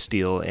follow both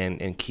Steele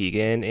and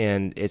Keegan,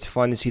 and it's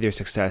fun to see their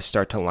success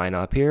start to line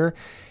up here.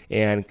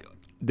 And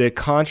the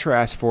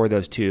contrast for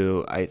those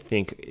two, I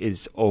think,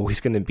 is always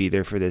going to be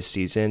there for this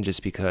season,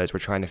 just because we're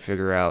trying to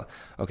figure out,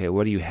 okay,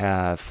 what do you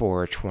have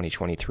for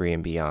 2023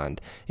 and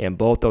beyond? And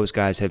both those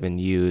guys have been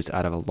used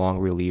out of a long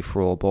relief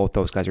role. Both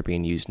those guys are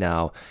being used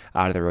now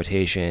out of the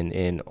rotation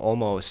in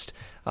almost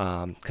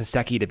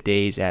consecutive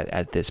days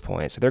at this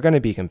point. So they're going to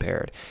be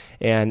compared.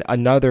 And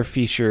another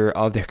feature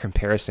of their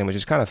comparison, which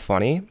is kind of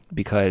funny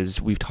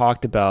because we've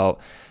talked about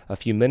a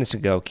few minutes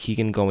ago,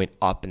 Keegan going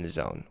up in the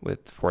zone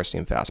with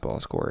four-seam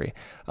fastballs, Corey.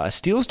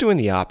 Steele's doing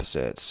the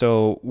opposite.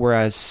 So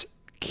whereas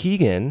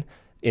Keegan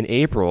in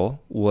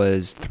April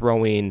was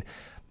throwing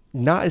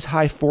not as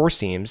high four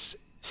seams,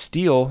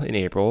 Steele in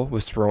April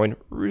was throwing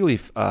really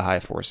high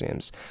four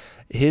seams.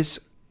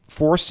 His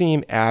four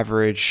seam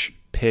average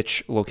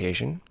pitch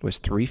location was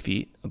 3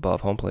 feet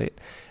above home plate.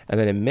 And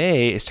then in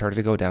May, it started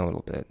to go down a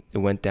little bit. It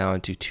went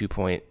down to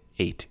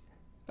 2.8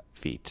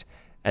 feet.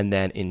 And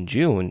then in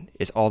June,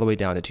 it's all the way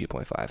down to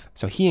 2.5.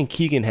 So he and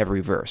Keegan have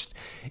reversed.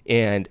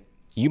 And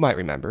you might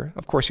remember,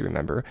 of course you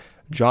remember,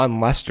 John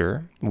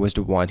Lester was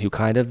the one who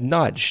kind of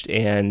nudged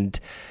and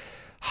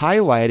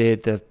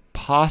highlighted the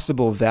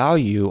possible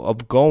value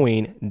of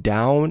going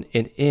down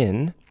and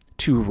in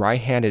to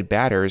right-handed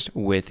batters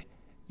with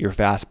your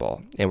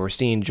fastball. And we're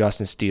seeing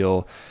Justin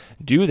Steele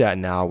do that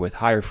now with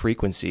higher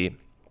frequency.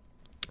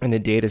 And the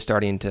data is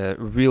starting to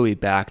really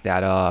back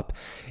that up.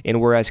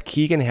 And whereas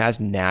Keegan has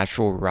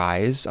natural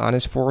rise on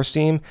his four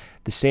seam,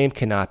 the same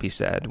cannot be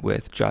said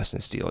with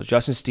Justin Steele.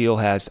 Justin Steele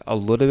has a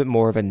little bit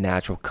more of a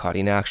natural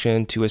cutting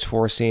action to his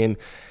four seam.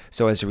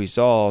 So as a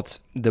result,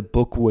 the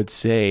book would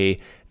say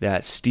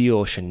that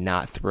Steele should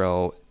not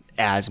throw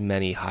as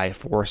many high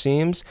four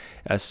seams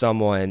as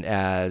someone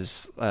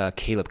as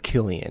Caleb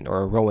Killian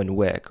or Rowan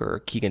Wick or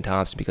Keegan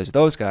Thompson, because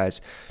those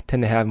guys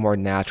tend to have more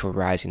natural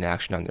rising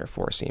action on their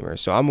four seamers.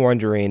 So I'm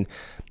wondering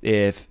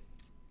if,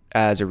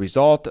 as a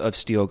result of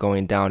Steele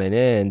going down and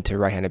in to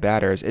right-handed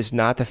batters, it's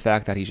not the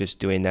fact that he's just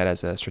doing that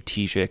as a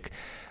strategic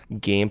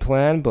game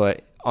plan,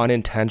 but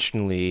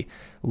unintentionally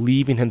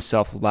leaving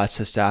himself less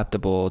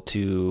susceptible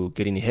to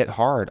getting hit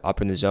hard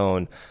up in the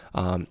zone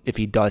if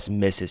he does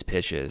miss his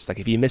pitches. Like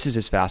if he misses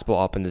his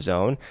fastball up in the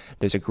zone,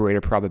 there's a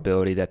greater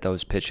probability that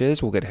those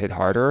pitches will get hit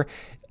harder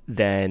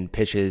than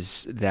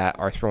pitches that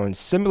are thrown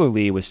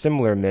similarly with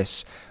similar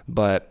miss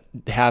but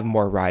have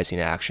more rising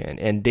action.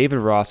 And David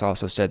Ross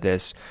also said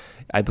this,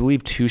 I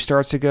believe 2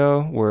 starts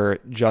ago, where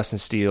Justin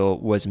Steele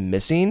was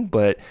missing,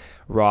 but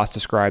Ross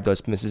described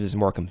those misses as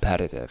more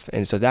competitive.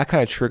 And so that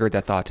kind of triggered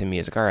that thought to me.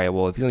 It's like, all right,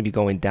 well, if he's going to be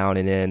going down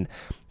and in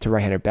to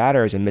right-handed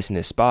batters and missing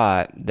his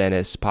spot, then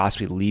it's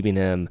possibly leaving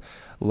him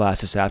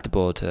less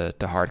susceptible to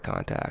hard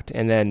contact.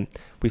 And then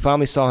we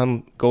finally saw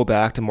him go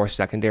back to more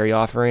secondary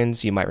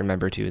offerings. You might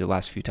remember, too, the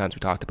last few times we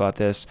talked about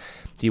this,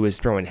 he was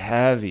throwing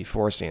heavy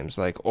four seams,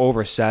 like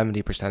over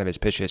 70% of his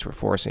pitches were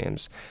four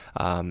seams.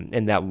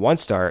 In that one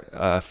start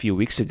a few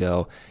weeks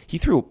ago, he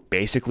threw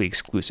basically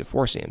exclusive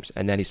four seams,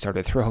 and then he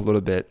started to throw a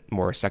little bit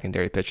more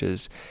secondary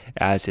pitches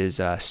as his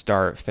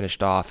start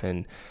finished off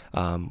in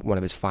one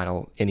of his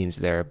final innings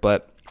there.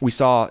 But we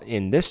saw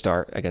in this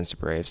start against the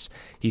Braves,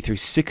 he threw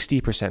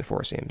 60%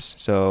 four seams.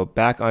 So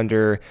back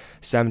under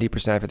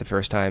 70% for the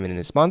first time in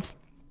this month.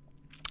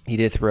 He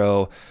did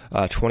throw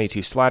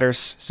 22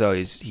 sliders, so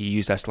he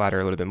used that slider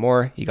a little bit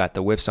more. He got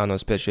the whiffs on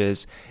those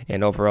pitches,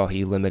 and overall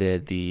he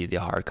limited the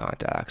hard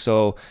contact.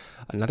 So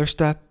another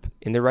step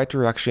in the right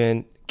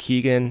direction.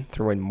 Keegan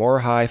throwing more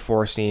high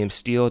four seams,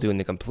 Steele doing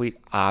the complete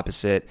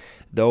opposite.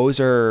 Those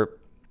are,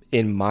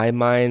 in my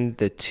mind,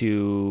 the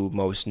two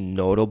most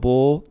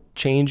notable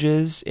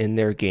changes in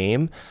their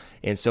game.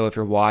 And so if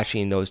you're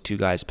watching those two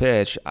guys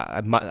pitch,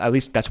 at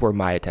least that's where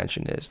my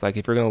attention is. Like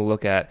if you're going to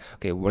look at,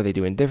 okay, what are they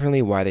doing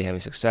differently? Why are they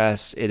having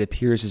success? It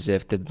appears as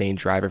if the main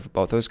driver for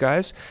both those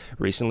guys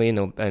recently in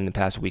the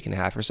past week and a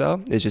half or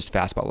so is just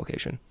fastball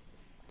location.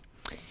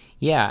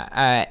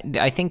 Yeah,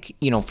 I think,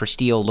 for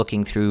Steele,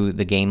 looking through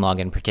the game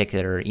log in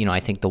particular, I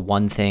think the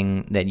one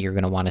thing that you're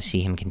going to want to see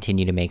him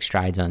continue to make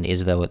strides on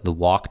is the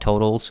walk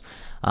totals.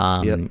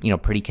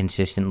 Yep. Pretty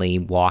consistently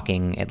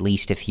walking at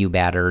least a few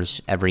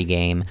batters every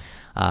game.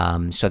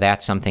 So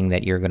that's something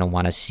that you're going to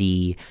want to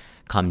see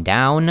come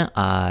down.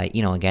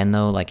 Again,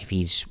 though, like if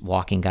he's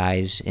walking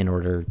guys in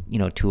order,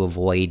 to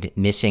avoid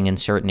missing in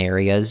certain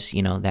areas,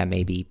 that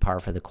may be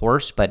par for the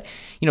course. But,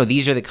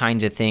 these are the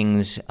kinds of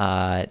things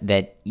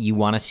that you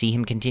want to see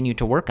him continue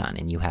to work on,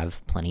 and you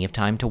have plenty of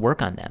time to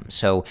work on them.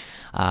 So,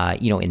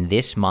 in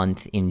this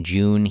month, in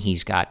June,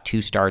 he's got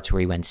 2 starts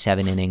where he went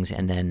 7 innings,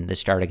 and then the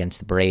start against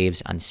the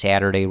Braves on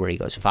Saturday where he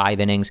goes 5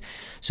 innings.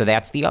 So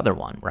that's the other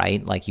one,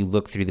 right? Like you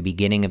look through the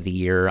beginning of the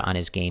year on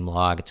his game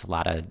log, it's a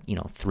lot of,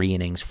 3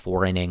 innings,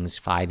 4 innings,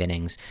 5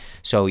 innings.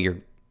 So your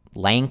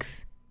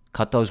length,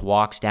 cut those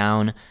walks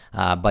down.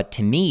 But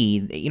to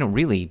me,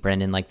 really,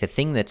 Brendan, like the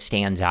thing that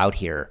stands out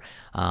here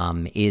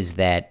is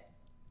that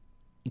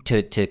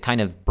to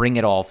kind of bring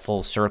it all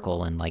full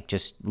circle and like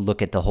just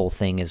look at the whole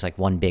thing as like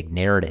one big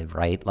narrative,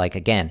 right? Like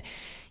again,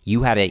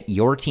 you had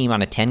your team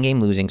on a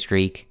 10-game losing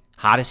streak,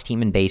 hottest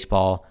team in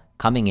baseball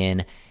coming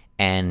in,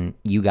 and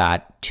you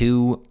got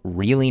 2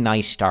 really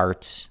nice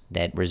starts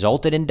that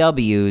resulted in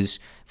W's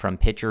from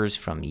pitchers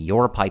from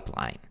your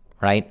pipeline,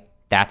 right?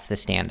 That's the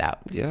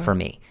standout for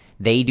me.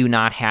 They do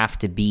not have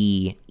to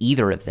be,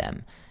 either of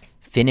them,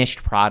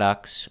 finished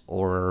products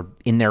or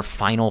in their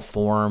final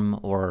form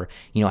or,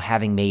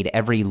 having made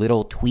every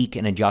little tweak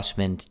and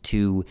adjustment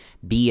to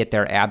be at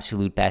their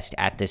absolute best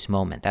at this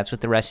moment. That's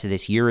what the rest of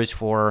this year is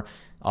for,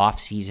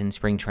 off-season,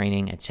 spring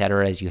training,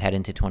 etc., as you head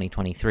into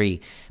 2023.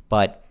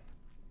 But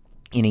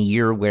in a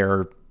year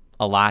where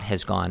a lot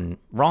has gone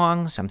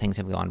wrong, some things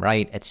have gone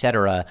right,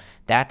 etc.,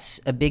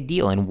 that's a big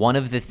deal. And one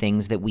of the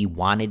things that we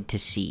wanted to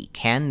see,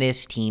 can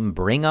this team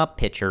bring up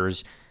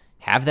pitchers,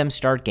 have them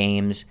start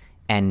games,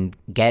 and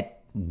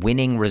get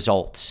winning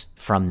results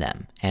from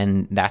them?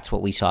 And that's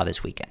what we saw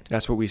this weekend.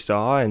 That's what we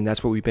saw, and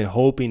that's what we've been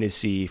hoping to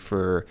see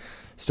for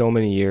so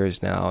many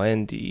years now.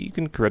 And you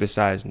can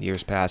criticize in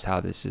years past how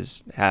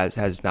this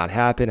has not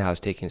happened, how it's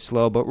taking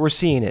slow, but we're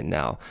seeing it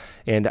now.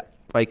 And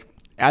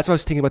as I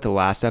was thinking about the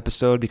last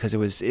episode, because it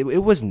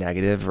was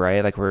negative,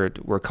 right? Like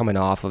we're coming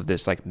off of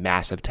this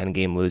massive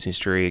 10-game losing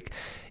streak,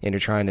 and you're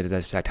trying to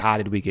dissect how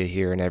did we get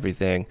here and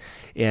everything.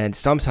 And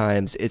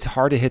sometimes it's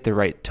hard to hit the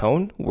right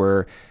tone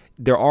where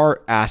there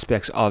are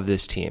aspects of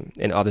this team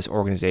and of this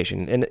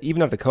organization and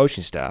even of the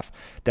coaching staff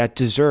that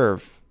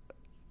deserve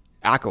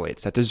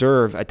accolades, that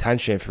deserve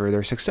attention for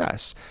their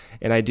success.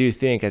 And I do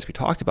think, as we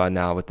talked about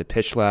now with the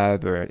pitch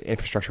lab or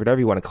infrastructure, whatever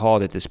you want to call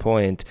it at this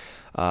point,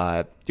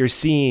 you're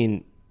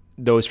seeing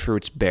those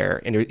fruits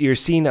bear, and you're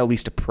seeing at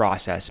least a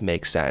process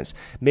make sense.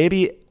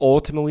 Maybe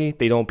ultimately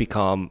they don't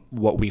become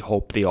what we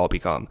hope they all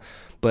become,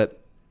 but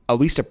at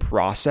least a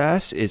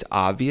process is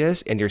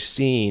obvious, and you're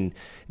seeing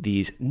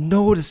these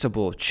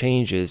noticeable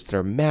changes that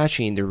are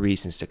matching the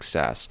recent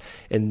success.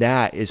 And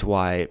that is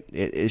why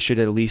it should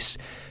at least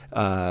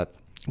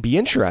be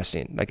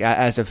interesting,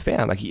 as a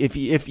fan.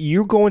 If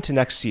you go into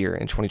next year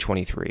in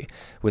 2023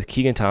 with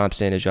Keegan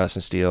Thompson and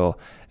Justin Steele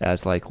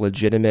as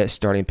legitimate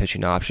starting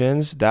pitching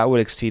options, that would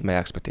exceed my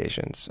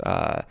expectations.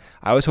 I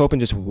was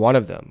hoping just one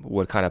of them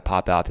would kind of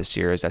pop out this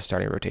year as that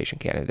starting rotation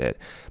candidate,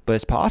 but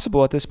it's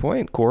possible at this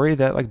point, Corey,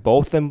 that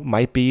both of them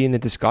might be in the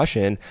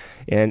discussion,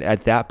 and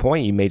at that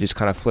point you may just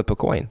kind of flip a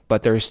coin.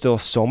 But there's still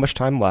so much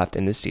time left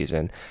in this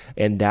season,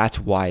 and that's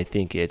why I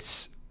think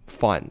it's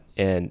fun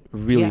and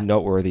really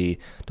noteworthy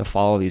to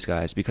follow these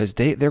guys, because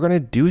they're going to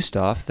do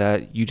stuff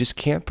that you just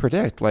can't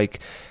predict.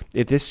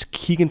 If this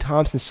Keegan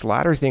Thompson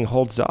slider thing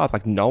holds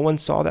up, no one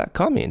saw that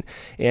coming.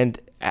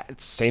 And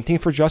same thing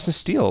for Justin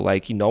Steele.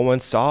 No one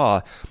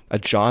saw a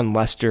John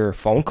Lester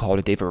phone call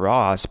to David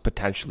Ross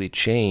potentially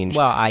change.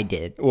 Well, I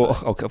did. Well,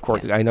 okay, of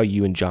course, yeah. I know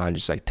you and John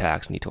just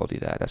text and he told you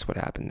that. That's what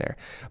happened there.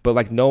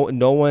 But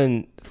no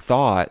one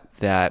thought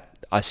that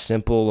a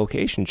simple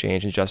location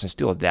change in Justin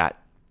Steele that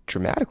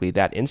dramatically,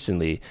 that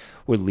instantly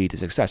would lead to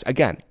success.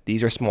 Again,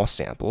 these are small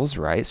samples,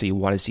 right? So you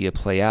want to see it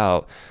play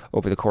out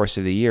over the course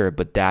of the year,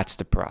 but that's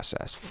the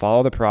process.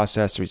 Follow the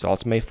process. The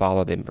results may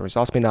follow. The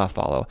results may not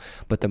follow.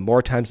 But the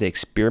more times they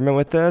experiment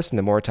with this and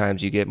the more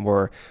times you get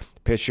more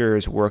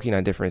pitchers working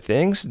on different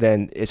things,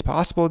 then it's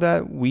possible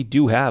that we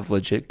do have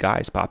legit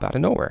guys pop out of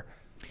nowhere.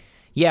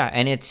 Yeah,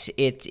 and it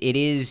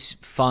is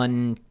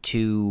fun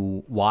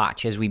to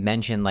watch. As we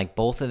mentioned,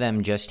 both of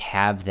them just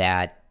have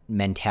that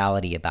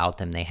mentality about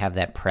them. They have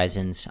that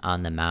presence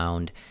on the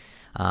mound.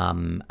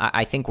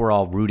 I think we're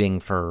all rooting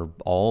for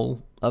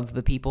all of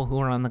the people who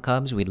are on the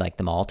Cubs. We'd like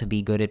them all to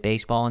be good at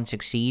baseball and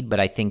succeed, but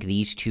I think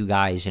these two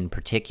guys in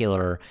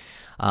particular,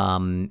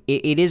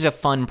 it is a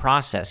fun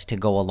process to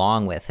go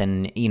along with.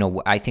 And,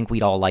 I think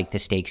we'd all like the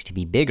stakes to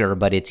be bigger,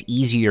 but it's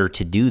easier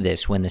to do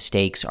this when the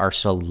stakes are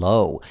so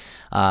low,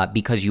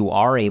 because you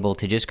are able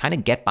to just kind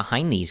of get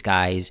behind these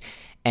guys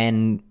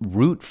and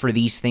root for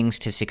these things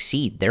to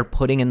succeed. They're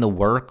putting in the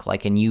work,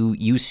 and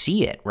you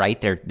see it, right?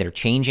 They're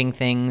changing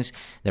things.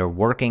 They're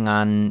working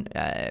on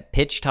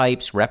pitch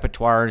types,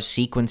 repertoires,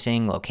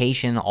 sequencing,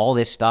 location, all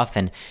this stuff.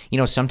 And,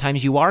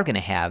 sometimes you are going to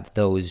have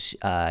those,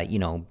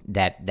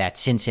 that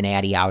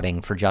Cincinnati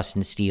outing for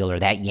Justin Steele or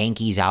that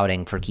Yankees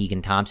outing for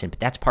Keegan Thompson.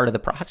 But that's part of the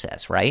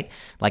process, right?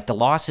 The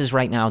losses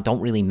right now don't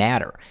really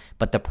matter,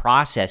 but the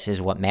process is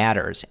what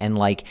matters. And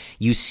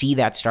you see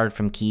that start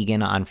from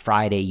Keegan on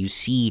Friday. You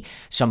see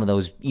some of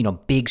those,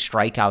 big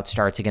strikeout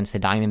starts against the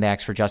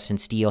Diamondbacks for Justin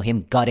Steele,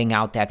 him gutting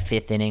out that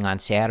fifth inning on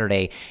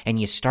Saturday, and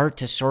you start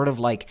to sort of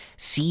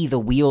see the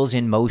wheels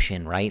in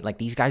motion, right?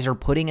 These guys are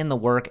putting in the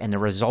work, and the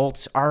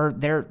results are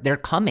they're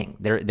coming.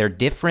 They're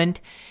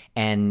different,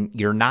 and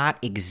you're not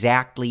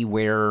exactly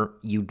where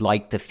you'd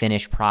like the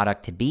finished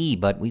product to be,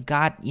 but we've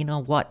got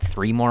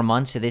 3 more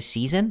months of this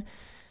season.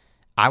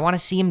 I want to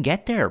see him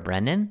get there,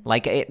 Brendan.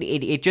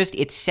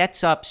 It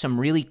sets up some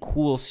really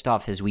cool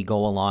stuff as we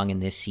go along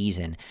in this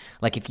season.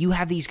 If you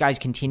have these guys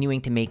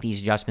continuing to make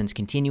these adjustments,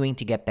 continuing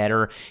to get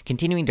better,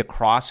 continuing to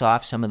cross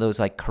off some of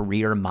those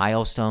career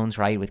milestones,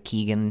 right? With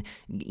Keegan,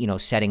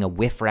 setting a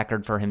whiff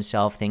record for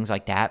himself, things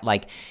like that.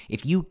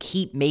 If you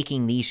keep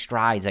making these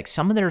strides,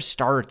 some of their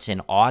starts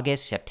in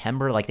August,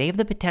 September, they have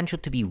the potential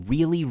to be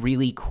really,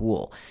 really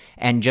cool.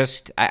 And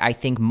just, I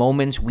think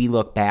moments we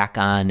look back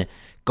on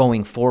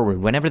going forward,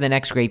 whenever the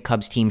next great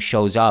Cubs team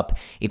shows up,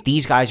 if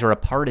these guys are a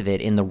part of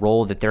it in the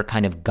role that they're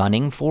kind of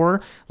gunning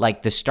for,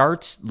 the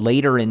starts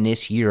later in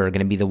this year are going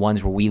to be the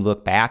ones where we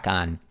look back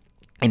on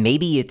And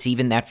maybe it's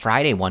even that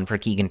Friday one for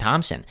Keegan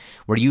Thompson,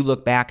 where you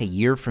look back a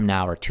year from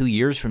now or 2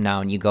 years from now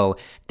and you go,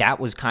 that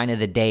was kind of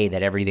the day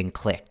that everything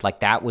clicked.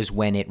 Like that was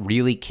when it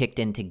really kicked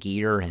into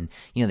gear and,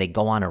 they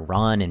go on a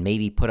run and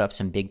maybe put up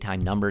some big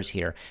time numbers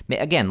here.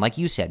 Again, like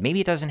you said, maybe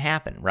it doesn't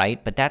happen,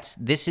 right? But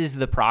this is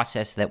the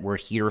process that we're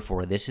here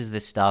for. This is the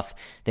stuff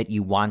that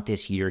you want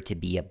this year to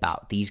be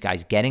about. These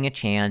guys getting a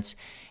chance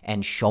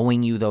and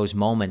showing you those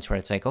moments where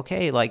it's like,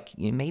 okay, like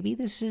maybe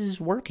this is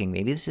working.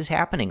 Maybe this is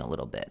happening a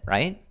little bit,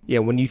 right? Yeah,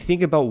 when you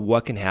think about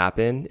what can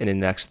happen in the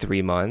next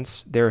 3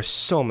 months, there are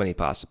so many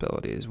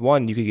possibilities.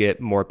 One, you could get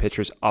more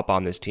pitchers up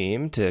on this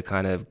team to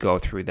kind of go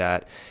through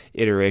that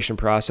iteration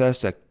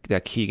process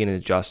that Keegan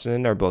and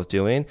Justin are both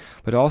doing.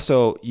 But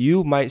also,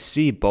 you might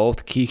see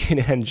both Keegan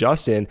and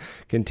Justin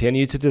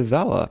continue to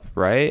develop,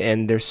 right?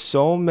 And there's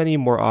so many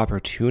more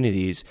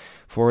opportunities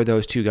for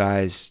those two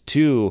guys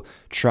to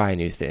try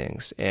new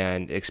things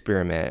and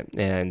experiment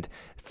and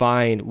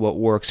find what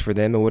works for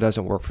them and what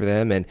doesn't work for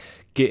them, and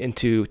get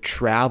into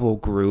travel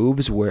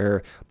grooves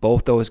where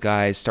both those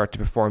guys start to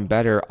perform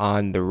better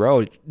on the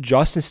road.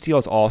 Justin Steele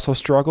has also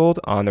struggled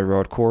on the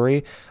road,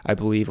 Corey. I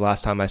believe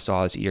last time I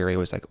saw his ERA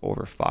was like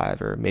over 5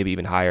 or maybe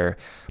even higher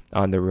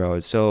on the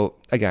road. So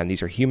again,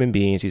 these are human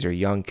beings. These are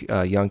young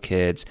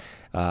kids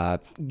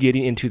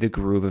getting into the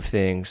groove of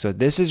things. So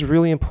this is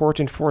really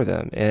important for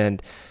them.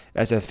 And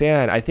as a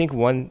fan, I think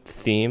one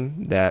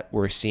theme that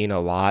we're seeing a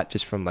lot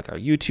just from like our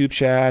YouTube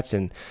chats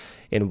and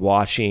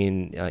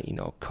watching,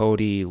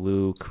 Cody,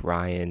 Luke,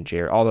 Ryan,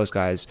 Jared, all those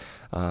guys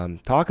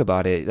talk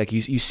about it. Like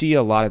you see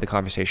a lot of the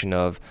conversation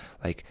of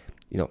like,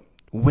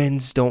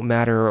 wins don't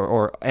matter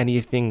or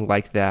anything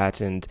like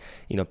that. And,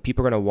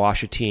 people are going to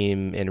wash a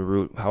team and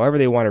root however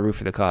they want to root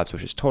for the Cubs,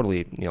 which is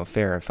totally,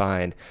 fair and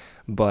fine.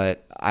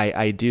 But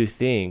I do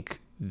think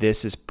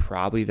this is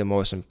probably the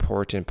most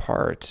important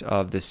part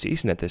of the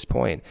season at this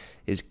point,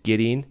 is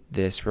getting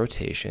this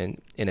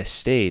rotation in a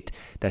state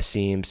that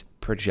seems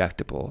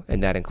projectable.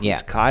 And that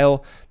includes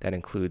Kyle, that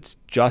includes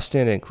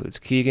Justin, it includes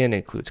Keegan, it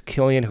includes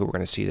Killian, who we're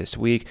going to see this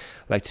week.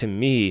 Like, to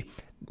me,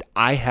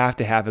 I have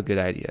to have a good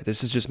idea.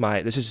 This is just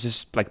my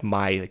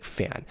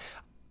fan.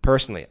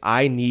 Personally,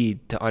 I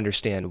need to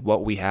understand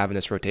what we have in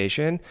this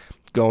rotation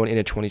going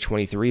into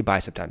 2023 by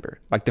September.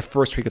 Like the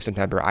first week of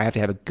September, I have to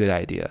have a good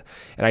idea.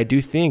 And I do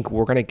think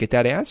we're going to get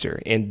that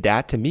answer. And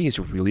that, to me, is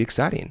really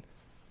exciting.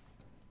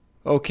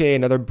 Okay,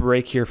 another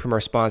break here from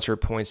our sponsor,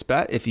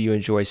 PointsBet. If you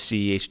enjoy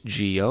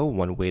CHGO,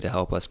 one way to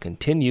help us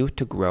continue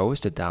to grow is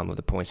to download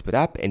the PointsBet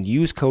app and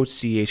use code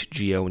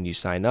CHGO when you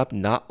sign up.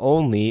 Not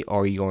only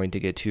are you going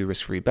to get 2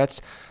 risk-free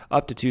bets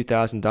up to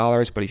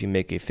 $2,000, but if you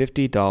make a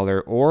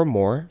 $50 or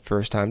more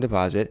first-time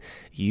deposit,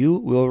 you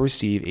will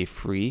receive a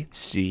free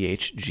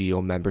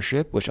CHGO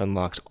membership, which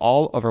unlocks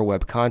all of our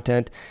web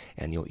content,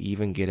 and you'll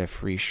even get a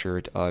free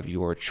shirt of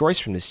your choice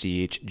from the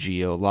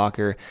CHGO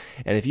locker.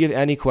 And if you have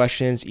any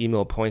questions,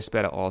 email pointsbet@allchgo.com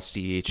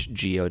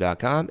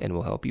and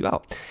we'll help you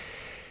out.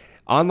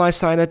 Online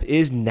signup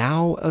is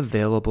now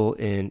available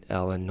in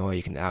Illinois.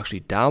 You can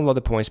actually download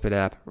the PointsBet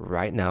app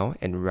right now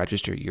and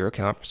register your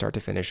account from start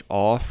to finish,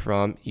 all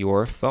from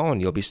your phone.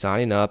 You'll be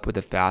signing up with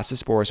the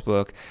fastest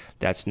sportsbook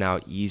that's now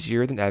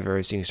easier than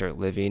ever, so you can start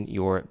living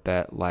your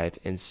bet life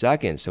in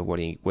seconds. So what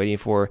are you waiting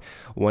for?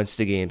 Once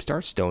the game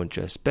starts, don't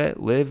just bet.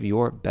 Live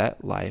your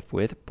bet life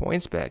with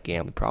PointsBet.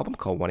 Gambling problem?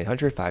 Call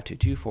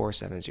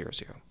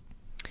 1-800-522-4700.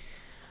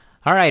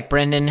 All right,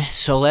 Brendan,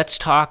 so let's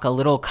talk a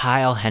little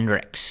Kyle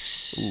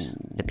Hendricks. Ooh.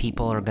 The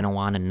people are going to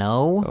want to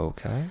know.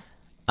 Okay.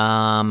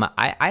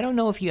 I don't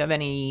know if you have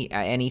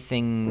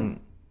anything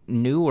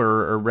new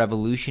or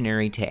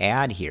revolutionary to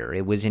add here.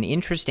 It was an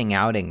interesting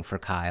outing for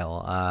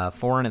Kyle.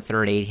 4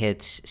 1/3, 8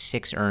 hits,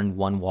 6 earned,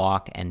 1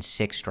 walk, and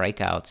 6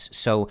 strikeouts.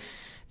 So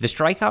the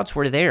strikeouts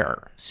were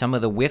there. Some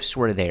of the whiffs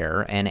were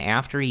there. And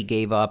after he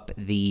gave up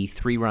the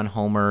 3-run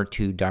homer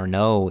to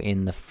d'Arnaud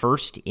in the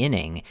first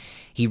inning,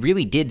 he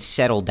really did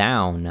settle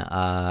down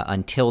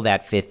until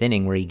that 5th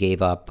inning where he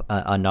gave up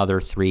another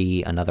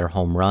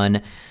home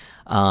run.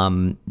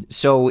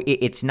 So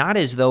it's not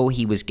as though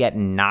he was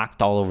getting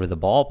knocked all over the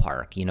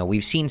ballpark.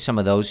 We've seen some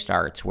of those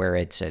starts where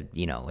it's an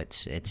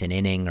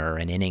inning or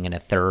an inning and a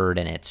third,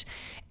 and it's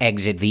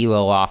exit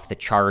velo off the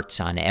charts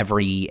on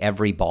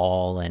every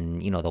ball,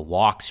 and the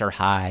walks are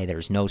high.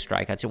 There's no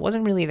strikeouts. It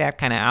wasn't really that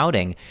kind of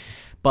outing.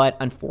 But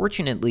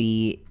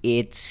unfortunately,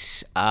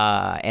 it's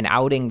an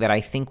outing that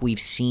I think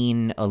we've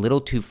seen a little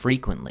too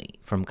frequently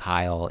from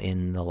Kyle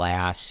in the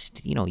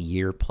last,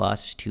 year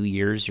plus, 2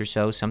 years or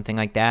so, something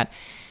like that.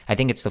 I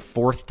think it's the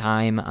 4th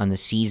time on the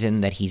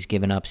season that he's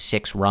given up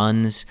 6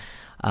 runs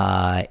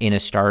in a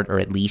start, or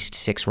at least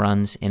 6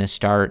 runs in a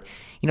start.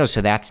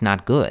 So that's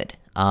not good.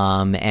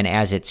 And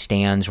as it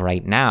stands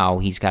right now,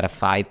 he's got a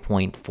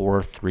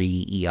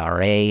 5.43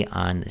 ERA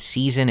on the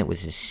season. It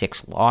was his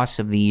 6th loss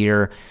of the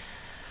year.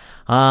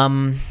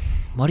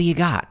 What do you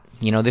got?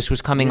 This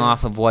was coming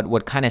off of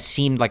what kind of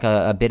seemed like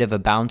a bit of a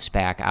bounce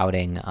back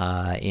outing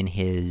in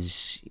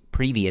his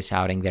previous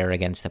outing there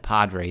against the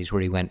Padres,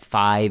 where he went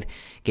 5,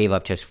 gave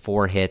up just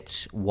 4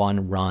 hits,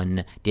 1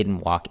 run, didn't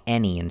walk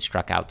any, and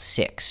struck out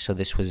 6. So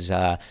this was,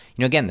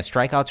 again, the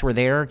strikeouts were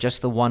there,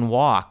 just the 1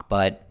 walk,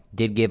 but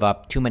did give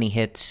up too many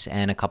hits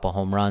and a couple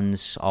home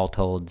runs, all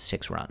told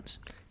 6 runs.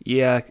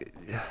 Yeah,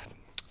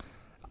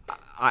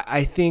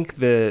 I think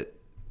the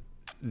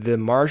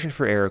margin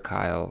for error,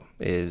 Kyle,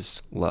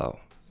 is low.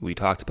 We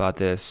talked about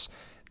this.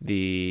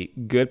 The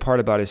good part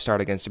about his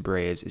start against the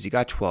Braves is he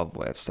got 12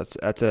 whiffs.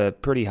 That's a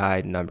pretty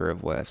high number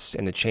of whiffs.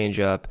 In the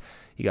changeup,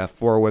 he got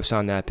 4 whiffs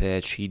on that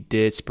pitch. He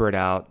did spread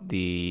out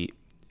the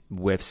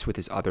whiffs with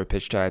his other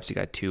pitch types. He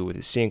got 2 with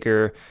his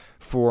sinker,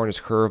 4 on his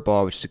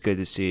curveball, which is good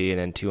to see, and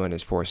then 2 on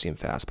his four-seam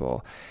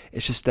fastball.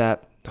 It's just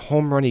that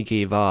home run he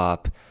gave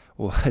up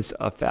was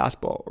a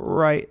fastball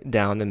right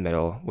down the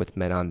middle with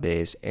men on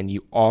base, and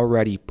you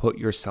already put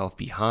yourself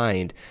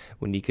behind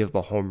when you give up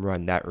a home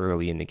run that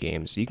early in the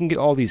game. So you can get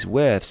all these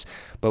whiffs,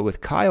 but with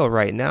Kyle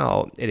right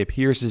now, it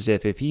appears as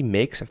if he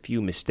makes a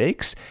few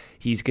mistakes,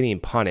 he's getting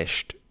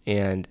punished.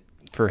 And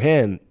for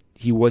him,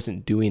 he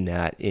wasn't doing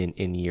that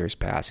in years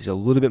past. He's a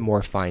little bit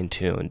more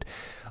fine-tuned.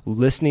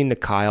 Listening to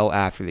Kyle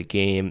after the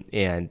game,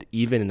 and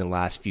even in the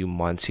last few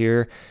months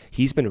here,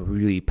 he's been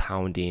really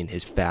pounding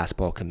his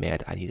fastball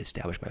command. I need to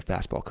establish my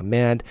fastball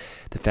command.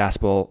 The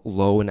fastball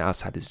low and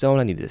outside the zone,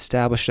 I need to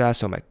establish that,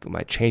 so my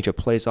changeup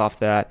plays off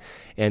that.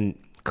 And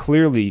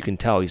clearly you can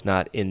tell he's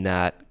not in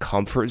that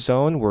comfort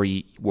zone where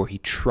he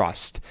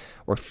trusts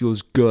or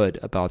feels good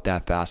about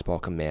that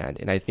fastball command.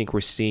 And I think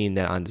we're seeing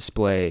that on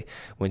display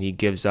when he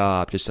gives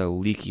up just a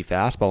leaky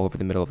fastball over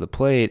the middle of the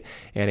plate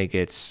and it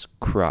gets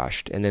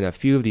crushed. And then a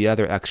few of the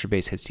other extra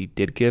base hits he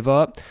did give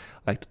up,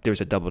 like there was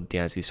a double to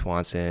Dansby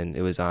Swanson.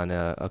 It was on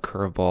a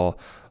curveball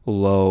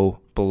low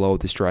below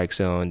the strike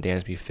zone.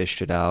 Dansby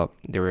fished it out.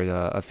 There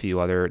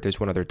were there's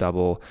one other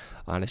double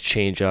on a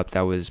changeup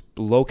that was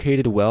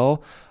located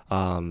well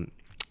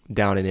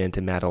down and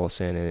into Matt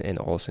Olson, and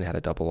Olson had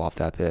a double off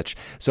that pitch.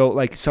 So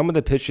like some of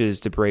the pitches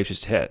the Braves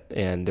just hit,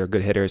 and they're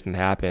good hitters and it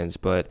happens,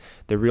 but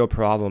the real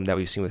problem that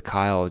we've seen with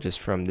Kyle just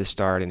from this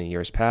start and in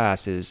years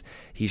past is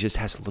he just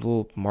has a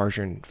little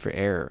margin for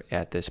error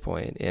at this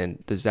point.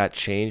 And does that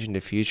change in the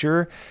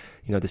future?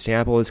 The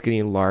sample is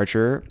getting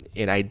larger,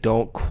 and I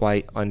don't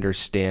quite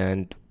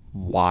understand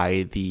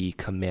why the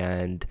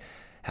command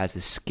has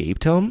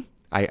escaped him.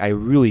 I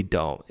really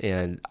don't.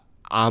 And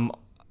I'm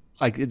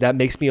like, that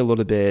makes me a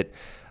little bit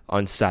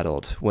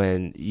unsettled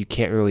when you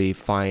can't really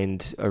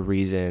find a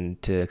reason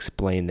to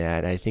explain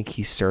that. I think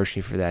he's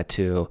searching for that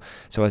too.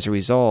 So as a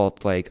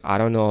result, like, I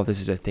don't know if this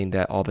is a thing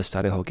that all of a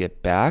sudden he'll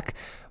get back,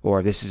 or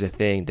if this is a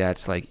thing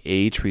that's like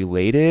age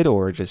related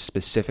or just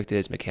specific to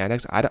his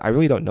mechanics. I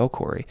really don't know,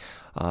 Corey.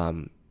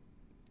 And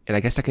I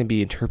guess that can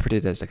be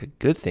interpreted as like a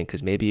good thing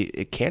because maybe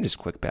it can just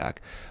click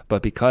back.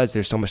 But because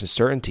there's so much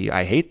uncertainty,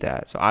 I hate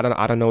that. So I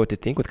don't know what to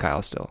think with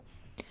Kyle still.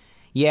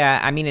 Yeah,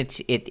 I mean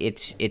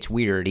it's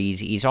weird.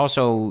 He's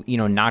also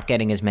not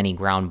getting as many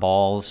ground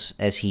balls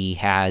as he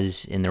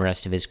has in the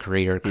rest of his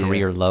career.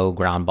 Low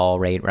ground ball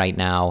rate right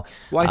now.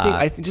 Well,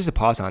 I think just to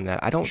pause on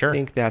that, I don't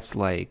think that's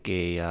like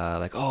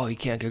a he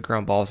can't get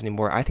ground balls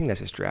anymore. I think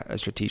that's a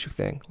strategic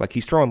thing. Like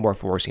he's throwing more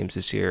four seams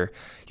this year.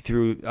 He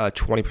threw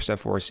 20%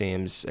 four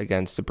seams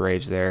against the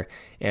Braves there,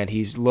 and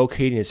he's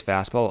locating his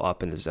fastball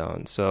up in the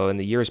zone. So in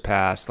the years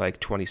past,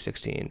 like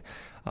 2016.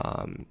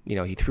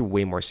 He threw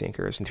way more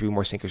sinkers and threw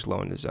more sinkers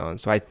low in the zone.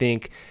 So I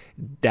think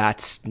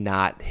that's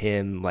not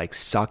him like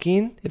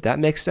sucking, if that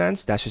makes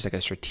sense. That's just like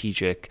a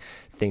strategic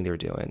thing they're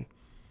doing.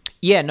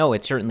 Yeah, no,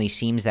 it certainly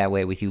seems that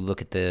way with you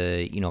look at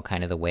the,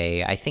 kind of the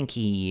way I think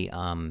he,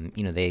 I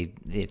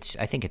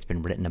think it's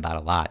been written about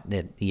a lot,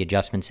 that the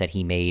adjustments that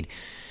he made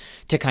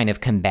to kind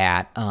of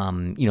combat,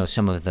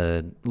 some of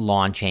the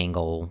launch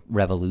angle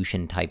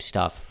revolution type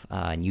stuff.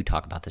 And you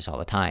talk about this all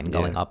the time,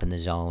 going up in the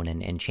zone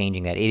and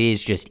changing that. It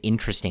is just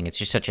interesting. It's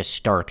just such a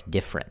stark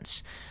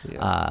difference,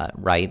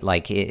 right?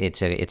 Like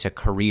it's a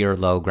career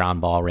low ground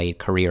ball rate,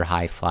 career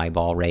high fly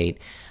ball rate,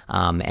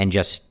 and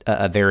just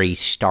a very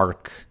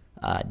stark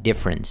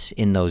difference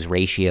in those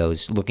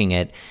ratios. Looking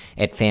at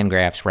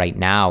Fangraphs right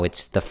now,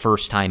 it's the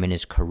first time in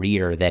his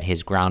career that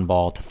his ground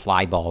ball to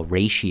fly ball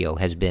ratio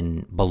has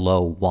been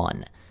below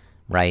 1,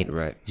 right?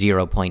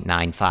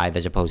 0.95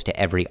 as opposed to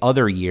every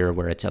other year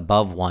where it's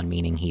above 1,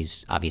 meaning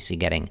he's obviously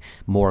getting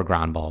more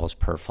ground balls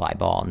per fly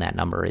ball, and that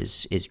number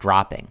is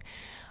dropping.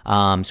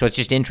 So it's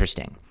just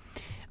interesting.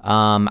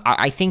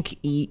 I think,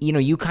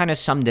 you kind of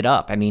summed it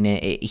up. I mean,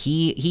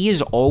 he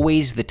is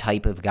always the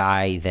type of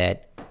guy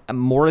that,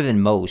 more than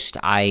most,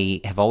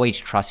 I have always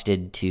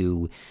trusted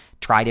to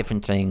try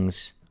different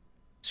things,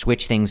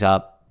 switch things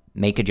up,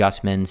 make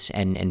adjustments,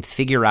 and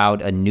figure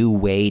out a new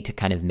way to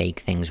kind of make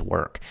things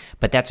work.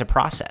 But that's a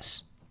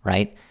process,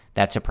 right?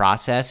 That's a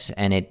process,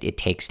 and it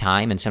takes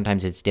time, and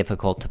sometimes it's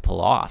difficult to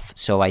pull off.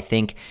 So I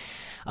think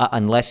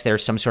unless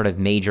there's some sort of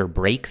major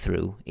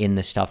breakthrough in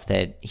the stuff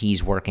that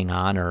he's working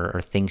on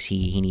or thinks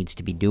he needs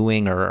to be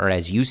doing, or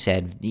as you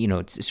said,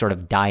 sort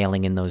of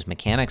dialing in those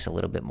mechanics a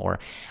little bit more,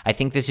 I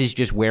think this is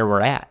just where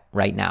we're at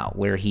right now,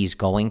 where he's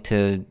going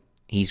to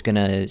He's going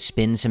to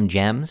spin some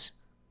gems,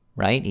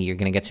 right? You're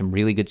going to get some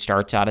really good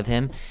starts out of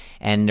him.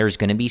 And there's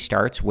going to be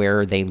starts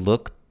where they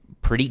look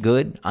pretty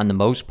good on the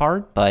most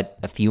part, but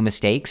a few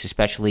mistakes,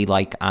 especially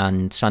like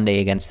on Sunday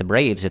against the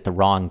Braves at the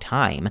wrong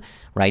time,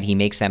 right? He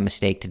makes that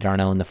mistake to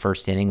Darno in the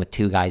first inning with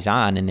 2 guys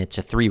on, and it's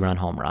a 3-run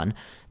home run.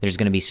 There's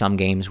going to be some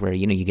games where,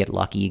 you get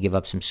lucky, you give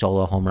up some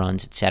solo home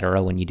runs,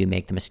 etc. when you do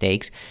make the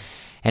mistakes.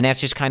 And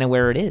that's just kind of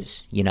where it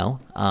is,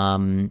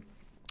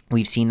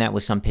 We've seen that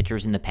with some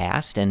pitchers in the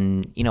past,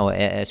 and,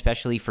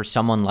 especially for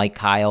someone like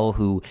Kyle,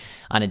 who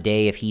on a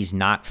day, if he's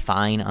not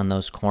fine on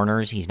those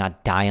corners, he's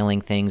not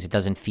dialing things, it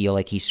doesn't feel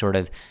like he's sort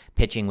of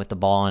pitching with the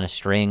ball on a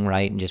string,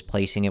 right, and just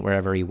placing it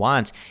wherever he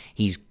wants,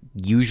 he's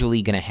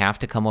usually going to have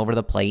to come over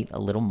the plate a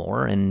little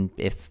more, and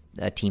if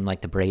a team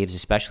like the Braves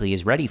especially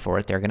is ready for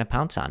it, they're going to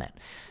pounce on it.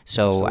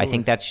 So Absolutely. I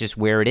think that's just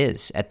where it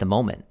is at the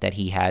moment, that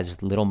he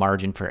has little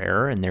margin for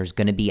error, and there's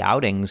going to be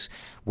outings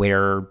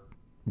where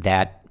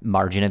that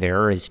margin of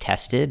error is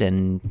tested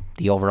and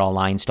the overall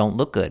lines don't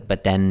look good.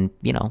 But then,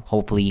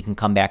 hopefully you can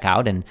come back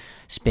out and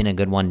spin a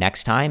good one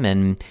next time.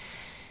 And,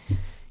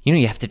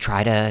 you have to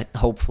try to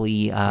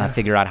hopefully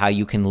figure out how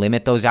you can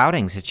limit those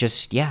outings. It's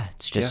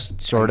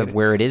just, sort of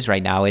where it is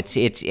right now. It's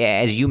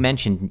as you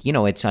mentioned,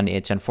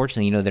 it's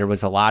unfortunately, there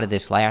was a lot of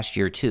this last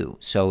year too.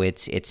 So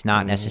it's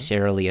not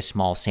necessarily a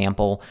small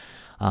sample.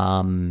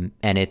 And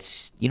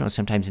it's,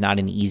 sometimes not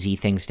an easy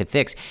things to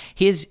fix.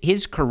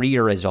 His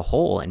career as a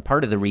whole, and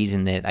part of the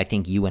reason that I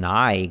think you and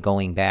I,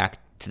 going back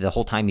to the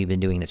whole time you've been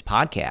doing this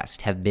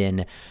podcast, have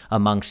been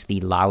amongst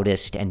the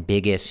loudest and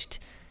biggest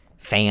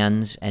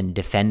fans and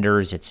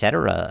defenders,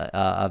 etc.,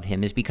 of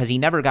him, is because he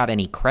never got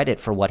any credit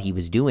for what he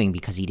was doing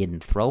because he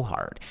didn't throw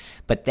hard.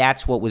 But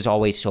that's what was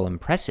always so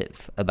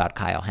impressive about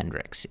Kyle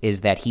Hendricks,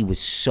 is that he was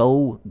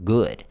so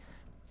good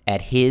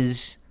at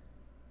his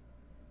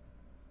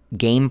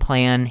game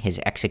plan, his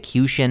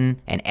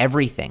execution, and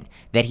everything,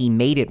 that he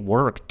made it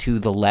work to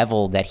the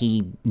level that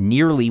he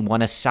nearly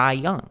won a Cy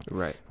Young.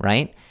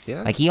 Right?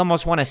 Yeah. Like he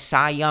almost won a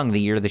Cy Young the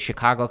year the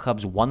Chicago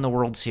Cubs won the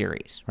World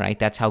Series, right?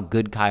 That's how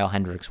good Kyle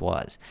Hendricks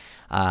was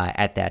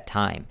at that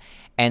time.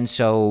 And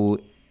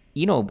so,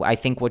 I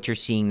think what you're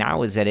seeing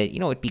now is that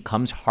it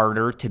becomes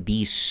harder to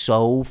be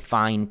so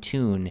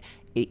fine-tuned.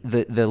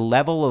 The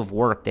level of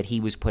work that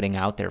he was putting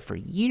out there for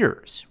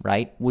years,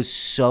 right, was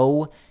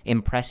so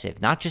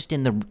impressive. Not just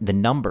in the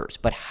numbers,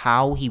 but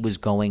how he was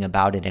going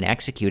about it and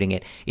executing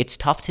it. It's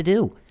tough to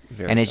do.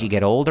 And as you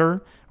get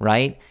older,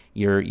 right,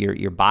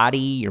 your body,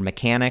 your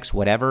mechanics,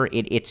 whatever,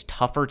 it's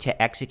tougher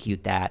to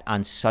execute that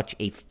on such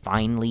a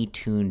finely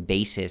tuned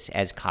basis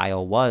as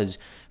Kyle was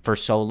for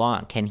so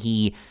long. Can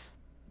he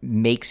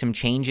make some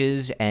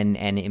changes and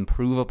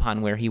improve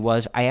upon where he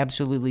was? I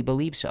absolutely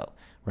believe so,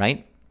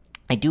 right?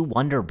 I do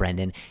wonder,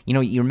 Brendan,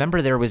 you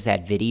remember there was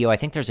that video, I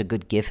think there's a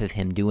good gif of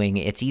him doing,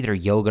 it's either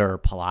yoga or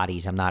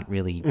Pilates, I'm not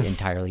really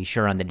entirely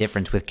sure on the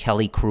difference, with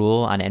Kelly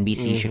Cruel on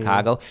NBC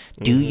Chicago.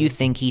 Do you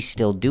think he's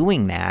still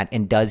doing that,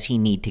 and does he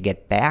need to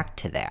get back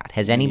to that?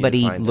 Has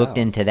anybody looked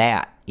into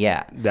that?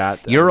 Yeah.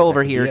 You're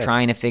over here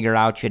trying to figure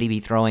out, should he be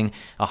throwing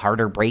a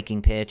harder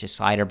breaking pitch, a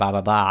slider, blah,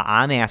 blah, blah.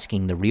 I'm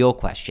asking the real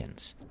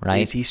questions,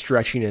 right? Is he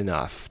stretching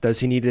enough?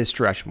 Does he need to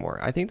stretch more?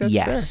 I think that's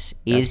fair. Yes.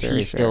 Is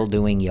he still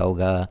doing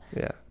yoga?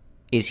 Yeah.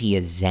 Is he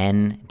a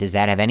Zen? Does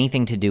that have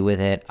anything to do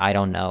with it? I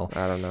don't know.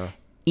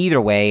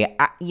 Either way,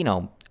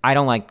 I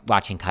don't like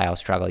watching Kyle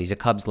struggle. He's a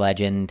Cubs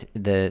legend.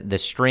 The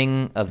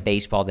string of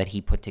baseball that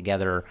he put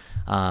together,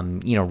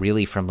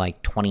 really from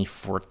like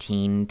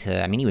 2014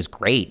 to, he was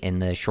great in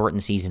the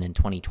shortened season in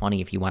 2020,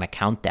 if you want to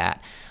count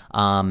that.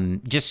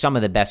 Just some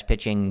of the best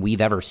pitching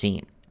we've ever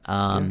seen.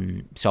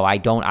 So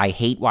I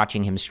hate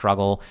watching him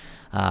struggle,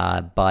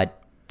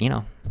 but,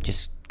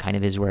 just kind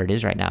of is where it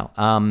is right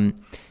now.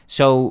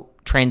 So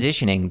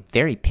transitioning,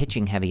 very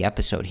pitching heavy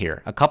episode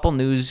here. A couple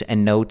news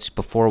and notes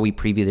before we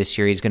preview this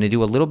series. Going to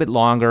do a little bit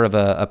longer of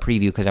a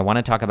preview because I want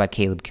to talk about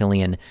Caleb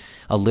Killian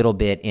a little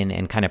bit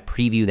and kind of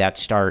preview that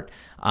start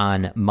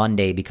on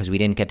Monday, because we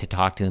didn't get to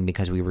talk to him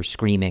because we were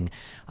screaming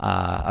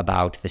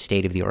about the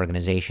state of the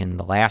organization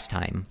the last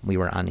time we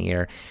were on the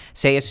air.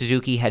 Seiya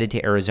Suzuki headed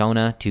to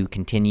Arizona to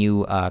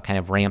continue kind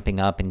of ramping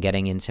up and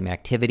getting in some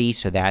activity,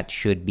 so that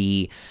should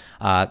be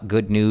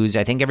good news.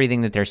 I think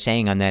everything that they're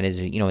saying on that is,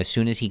 as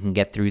soon as he can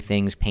get through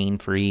things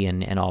pain-free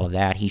and all of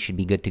that, he should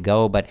be good to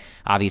go. But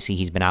obviously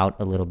he's been out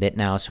a little bit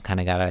now, so kind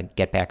of got to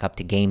get back up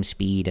to game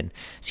speed and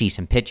see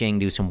some pitching,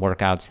 do some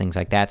workouts, things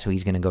like that. So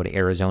he's going to go to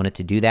Arizona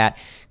to do that.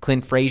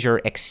 Clint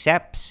Frazier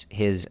accepts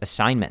his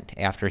assignment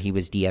after he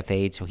was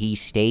DFA'd, so he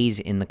stays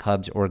in the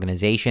Cubs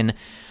organization.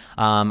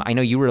 I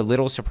know you were a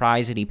little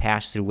surprised that he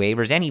passed through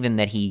waivers, and even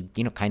that he,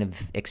 kind of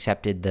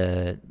accepted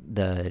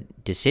the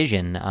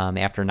decision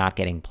after not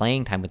getting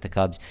playing time with the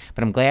Cubs.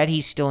 But I'm glad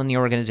he's still in the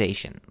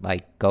organization.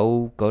 Like,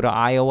 go to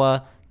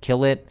Iowa,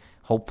 kill it.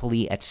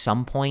 Hopefully, at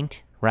some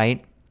point,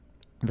 right?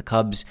 The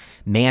Cubs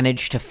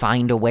managed to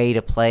find a way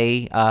to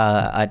play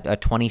a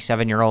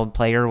 27-year-old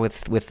player with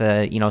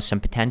some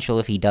potential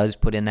if he does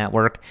put in that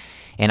work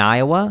in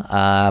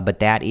Iowa. But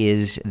that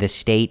is the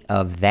state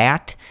of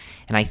that.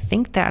 And I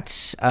think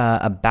that's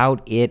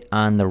about it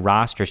on the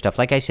roster stuff.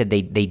 Like I said,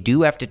 they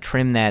do have to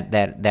trim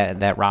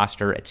that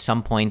roster at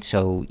some point.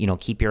 So,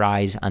 keep your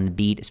eyes on the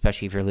beat,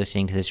 especially if you're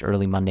listening to this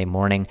early Monday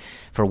morning,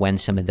 for when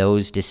some of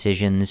those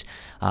decisions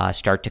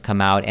start to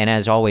come out. And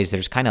as always,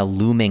 there's kind of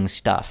looming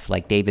stuff.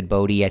 Like David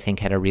Bodie, I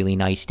think, had a really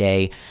nice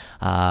day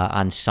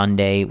on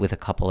Sunday with a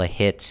couple of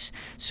hits.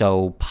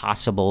 So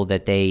possible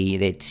that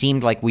it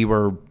seemed like we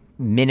were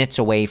minutes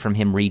away from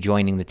him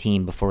rejoining the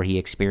team before he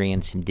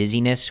experienced some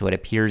dizziness. So it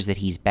appears that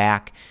he's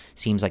back.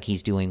 Seems like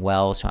he's doing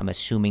well. So I'm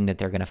assuming that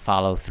they're going to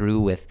follow through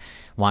with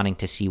wanting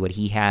to see what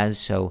he has.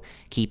 So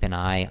keep an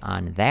eye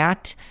on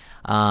that.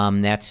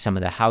 That's some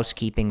of the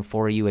housekeeping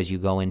for you as you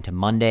go into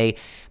Monday.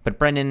 But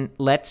Brendan,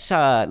 let's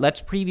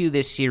preview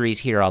this series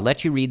here. I'll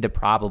let you read the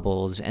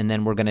probables, and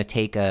then we're going to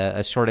take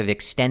a sort of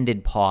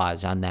extended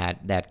pause on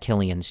that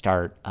Killian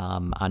start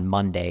on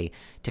Monday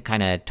to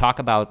kind of talk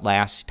about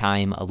last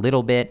time a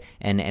little bit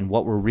and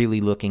what we're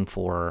really looking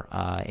for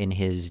in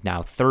his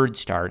now third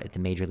start at the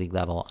Major League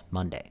level on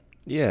Monday.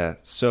 Yeah,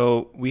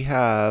 so we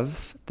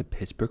have the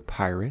Pittsburgh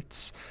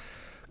Pirates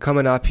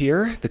coming up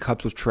here. The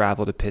Cubs will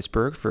travel to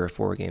Pittsburgh for a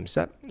 4-game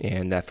set,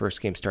 and that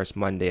first game starts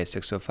Monday at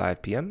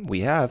 6:05 p.m.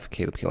 We have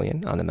Caleb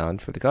Killian on the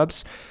mound for the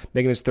Cubs,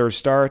 making his third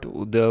start.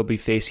 They'll be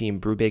facing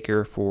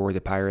Brubaker for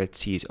the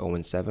Pirates. He's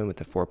 0-7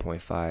 with a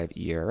 4.5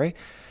 ERA.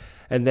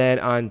 And then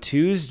on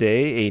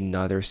Tuesday,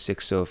 another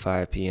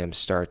 6:05 p.m.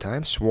 start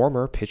time.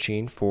 Swarmer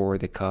pitching for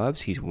the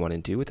Cubs. He's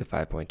 1-2 with a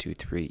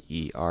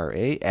 5.23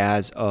 ERA.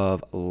 As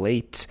of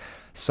late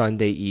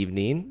Sunday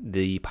evening,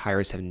 the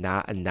Pirates have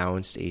not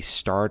announced a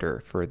starter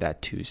for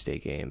that Tuesday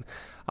game.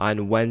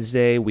 On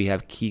Wednesday, we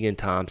have Keegan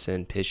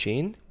Thompson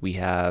pitching. We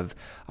have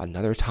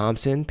another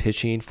Thompson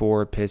pitching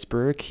for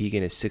Pittsburgh.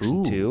 Keegan is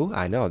 6-2.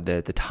 I know,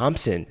 the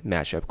Thompson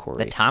matchup,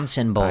 Corey. The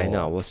Thompson Bowl. I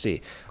know, we'll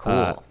see.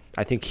 Cool.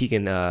 I think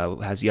Keegan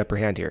has the upper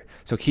hand here.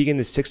 So Keegan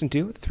is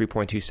 6-2 with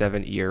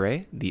 3.27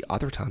 ERA. The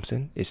other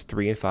Thompson is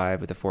 3-5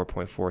 with a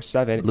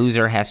 4.47.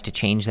 Loser has to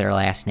change their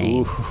last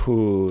name.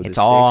 Ooh, it's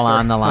all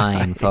on the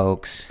line,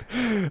 folks.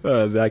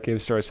 That game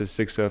starts at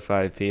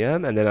 6:05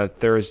 p.m. And then on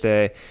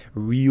Thursday,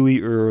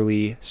 really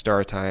early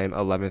start time,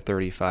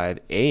 11:35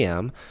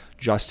 a.m.,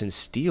 Justin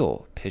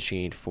Steele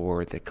pitching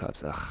for the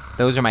Cubs. Ugh.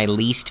 Those are my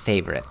least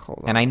favorite.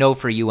 And I know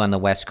for you on the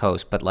West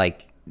Coast, but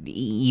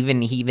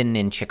even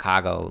in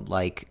Chicago,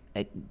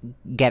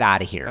 get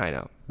out of here. I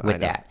know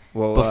that.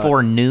 Well,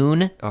 before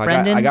noon,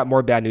 Brendan? I got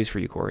more bad news for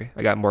you, Corey.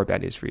 I got more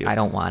bad news for you. I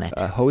don't want it.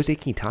 Jose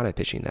Quintana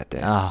pitching that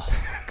day. Oh,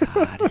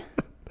 God.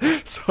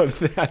 So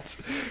that's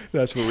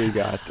what we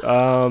got.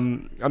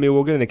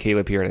 We'll get into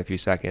Caleb here in a few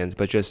seconds,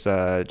 but just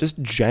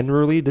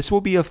generally, this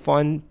will be a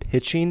fun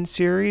pitching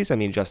series.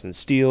 Justin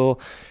Steele,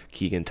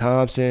 Keegan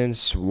Thompson,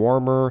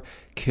 Swarmer,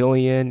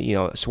 Killian.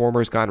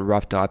 Swarmer's gotten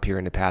roughed up here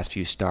in the past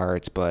few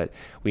starts, but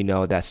we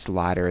know that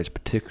slider is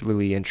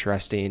particularly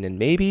interesting, and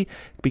maybe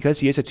because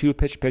he is a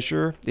two-pitch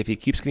pitcher, if he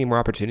keeps getting more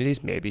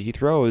opportunities, maybe he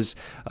throws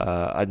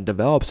and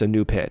develops a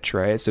new pitch,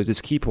 right? So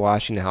just keep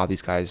watching how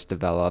these guys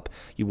develop.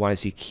 You want to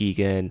see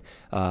Keegan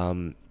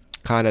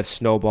kind of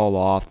snowball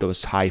off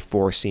those high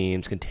four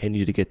seams,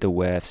 continue to get the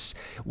whiffs.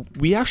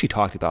 We actually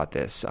talked about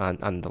this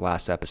on the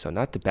last episode,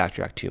 not to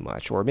backtrack too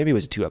much, or maybe it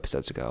was 2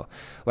 episodes ago.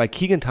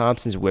 Keegan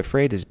Thompson's whiff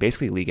rate is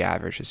basically league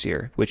average this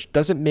year, which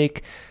doesn't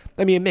make...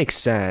 it makes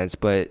sense,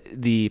 but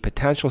the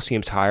potential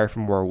seems higher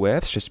for more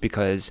whiffs just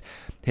because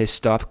his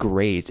stuff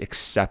grades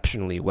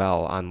exceptionally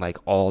well on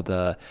all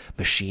the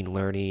machine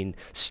learning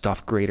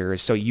stuff graders.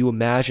 So you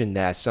imagine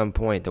that at some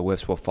point the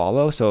whiffs will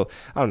follow. So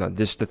I don't know,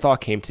 the thought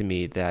came to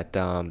me that,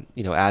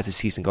 as the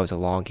season goes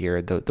along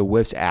here, the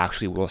whiffs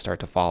actually will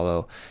start to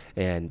follow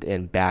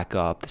and back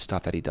up the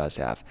stuff that he does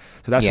have.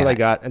 So that's what I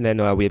got. And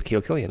then we have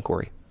Caleb Killian,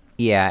 Corey.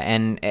 Yeah,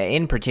 and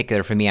in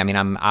particular for me,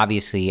 I'm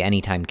obviously,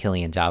 anytime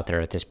Killian's out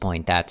there at this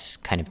point, that's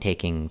kind of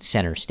taking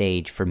center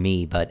stage for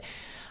me. But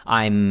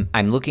I'm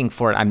looking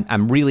for,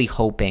 I'm really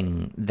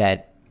hoping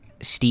that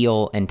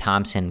Steele and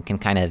Thompson can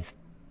kind of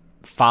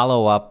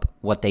follow up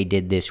what they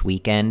did this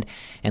weekend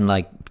and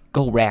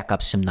go rack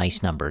up some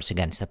nice numbers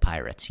against the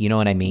Pirates. You know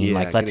what I mean?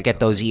 Yeah, let's get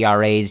those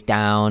ERAs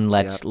down.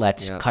 Let's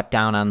Yep. cut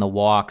down on the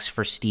walks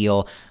for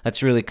Steele.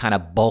 Let's really kind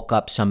of bulk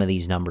up some of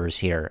these numbers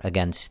here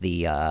against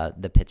the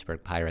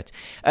Pittsburgh Pirates.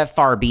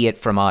 Far be it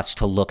from us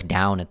to look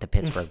down at the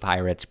Pittsburgh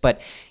Pirates, but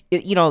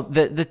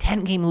the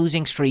 10-game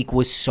losing streak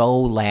was so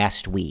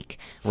last week,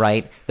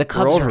 right? The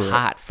Cubs are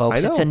hot,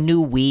 folks. It's a new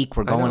week.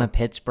 We're going to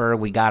Pittsburgh.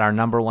 We got our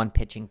number one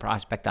pitching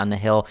prospect on the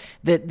hill.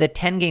 The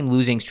 10-game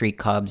losing streak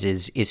Cubs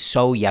is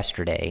so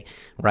yesterday,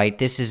 right?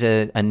 This is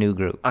a new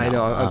group. I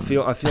know. I'm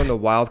feeling the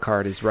wild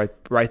card is right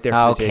there.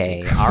 For the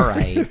taking. All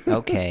right.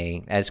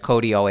 Okay. As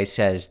Cody always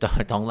says,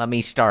 don't let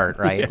me start,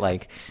 right?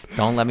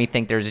 Don't let me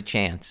think there's a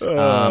chance. All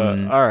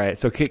right.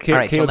 So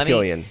Caleb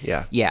Killian.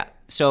 Yeah. Yeah.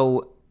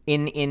 So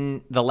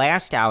in the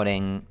last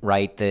outing,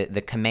 right,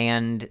 the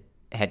command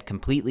had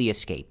completely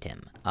escaped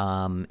him.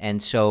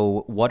 And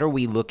so what are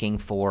we looking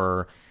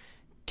for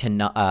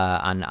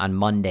on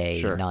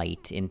Monday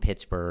night in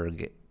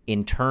Pittsburgh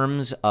in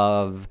terms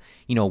of,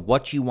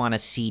 what you want to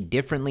see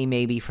differently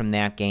maybe from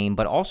that game,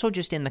 but also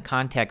just in the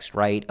context,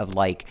 right, of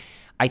like,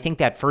 I think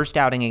that first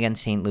outing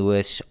against St.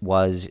 Louis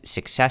was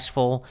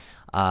successful.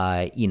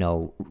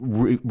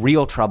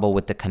 Real trouble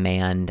with the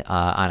command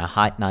on a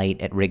hot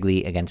night at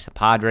Wrigley against the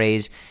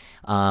Padres.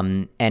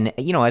 And,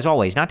 as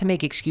always, not to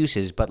make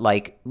excuses, but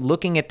like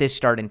looking at this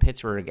start in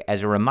Pittsburgh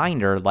as a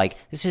reminder, like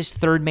this is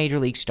third major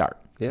league start,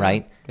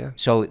 right? Yeah.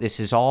 So this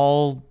is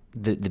all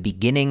the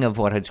beginning of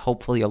what is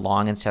hopefully a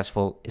long and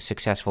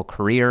successful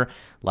career.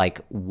 Like,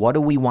 what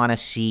do we want to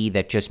see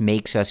that just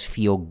makes us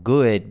feel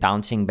good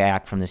bouncing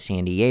back from the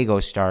San Diego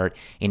start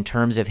in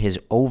terms of his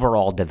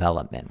overall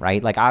development,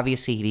 right? Like,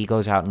 obviously, if he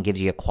goes out and gives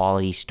you a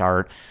quality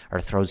start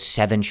or throws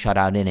 7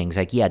 shutout innings,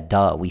 like, yeah,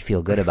 duh, we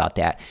feel good about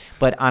that.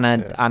 But on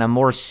a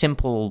more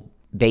simple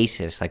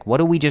basis, like, what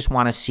do we just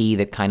want to see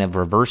that kind of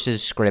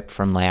reverses script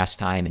from last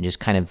time and just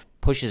kind of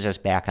pushes us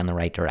back on the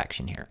right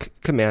direction here?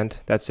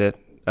 Command, that's it.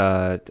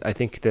 I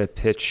think the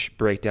pitch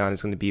breakdown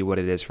is going to be what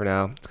it is for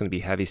now. It's going to be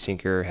heavy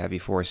sinker, heavy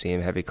four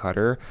seam, heavy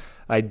cutter.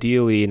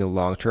 Ideally, in the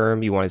long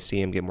term, you want to see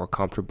him get more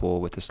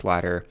comfortable with the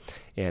slider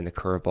and the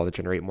curveball to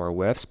generate more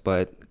whiffs.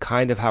 But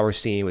kind of how we're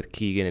seeing with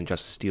Keegan and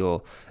Justice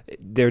Steele,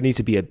 there needs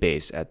to be a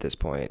base at this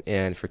point.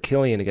 And for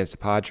Killian against the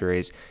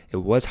Padres, it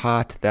was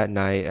hot that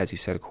night, as you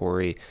said,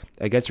 Corey,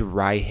 against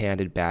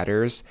right-handed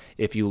batters.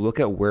 If you look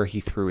at where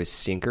he threw his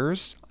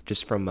sinkers,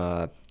 just from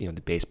the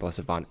Baseball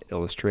Savant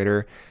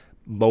Illustrator,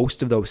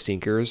 most of those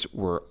sinkers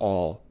were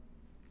all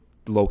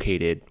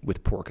located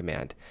with poor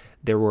command.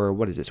 There were,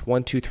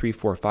 1, 2, 3,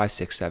 4, 5,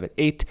 6, 7,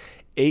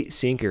 8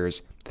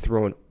 sinkers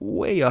thrown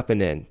way up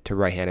and in to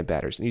right-handed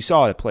batters. And you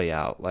saw it play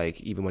out, like,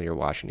 even when you're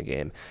watching the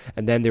game.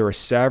 And then there were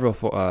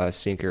several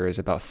sinkers,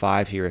 about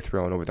 5 here,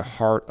 thrown over the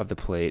heart of the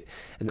plate,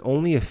 and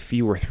only a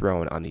few were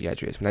thrown on the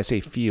edges. When I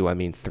say few, I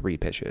mean 3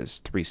 pitches,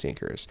 3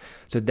 sinkers.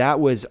 So that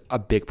was a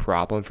big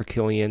problem for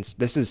Killian.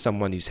 This is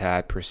someone who's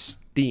had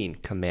pristine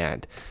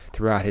command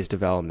throughout his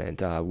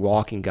development,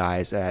 walking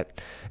guys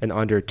at an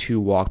under 2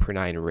 walk per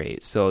 9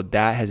 rate. So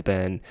that has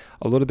been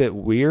a little bit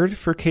weird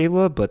for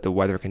Caleb, but the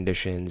weather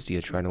conditions, the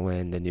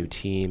adrenaline, the new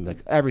team, like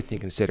everything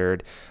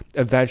considered,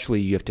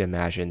 eventually you have to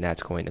imagine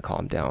that's going to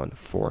calm down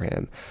for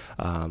him.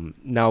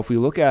 Now, if we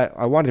look at,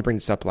 I wanted to bring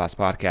this up last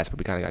podcast, but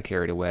we kind of got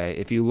carried away.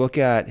 If you look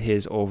at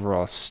his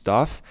overall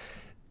stuff,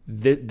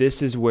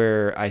 this is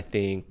where I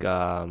think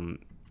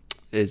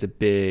is a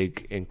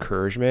big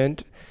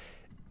encouragement.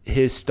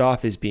 His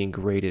stuff is being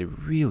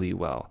graded really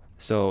well.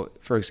 So,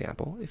 for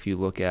example, if you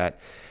look at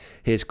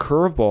his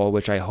curveball,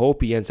 which I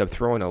hope he ends up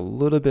throwing a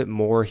little bit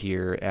more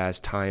here as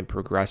time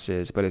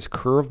progresses, but his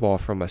curveball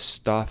from a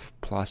stuff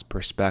plus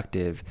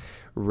perspective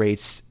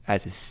rates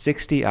as a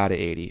 60 out of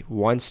 80,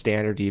 1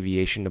 standard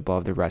deviation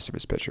above the rest of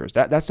his pitchers.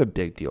 That's a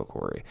big deal,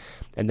 Corey.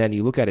 And then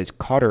you look at his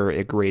cutter,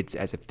 it grades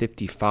as a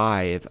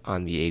 55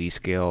 on the 80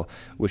 scale,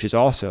 which is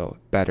also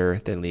better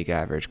than league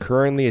average.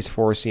 Currently, his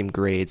four-seam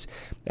grades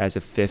as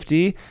a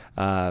 50,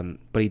 but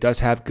he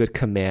does have good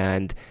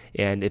command,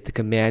 and if the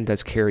command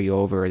does carry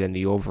over, then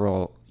the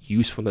overall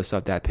usefulness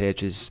of that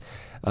pitch is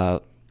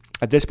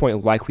at this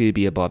point likely to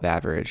be above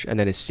average. And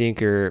then his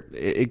sinker,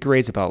 it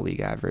grades about league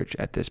average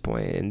at this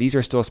point. And these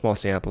are still small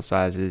sample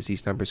sizes.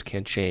 These numbers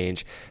can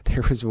change.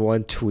 There was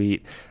one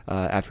tweet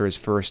after his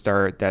first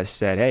start that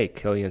said, hey,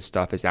 Killian's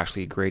stuff is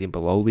actually grading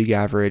below league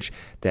average.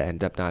 That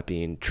ended up not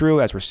being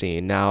true, as we're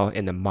seeing now.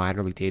 And the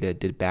minor league data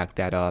did back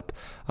that up.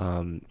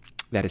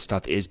 That his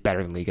stuff is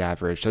better than league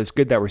average. So it's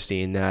good that we're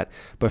seeing that.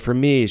 But for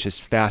me, it's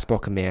just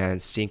fastball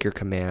command, sinker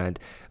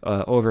command,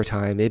 over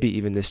time, maybe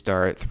even this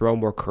start, throw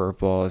more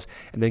curveballs,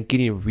 and then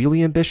getting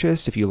really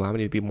ambitious. If you allow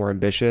me to be more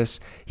ambitious,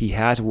 he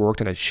has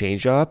worked on a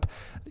changeup.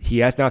 He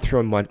has not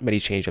thrown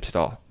many changeups at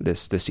all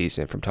this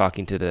season, from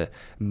talking to the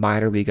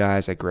minor league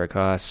guys like Greg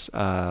Huss.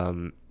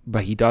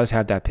 But he does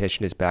have that pitch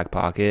in his back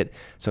pocket.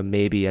 So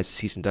maybe as the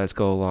season does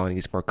go along,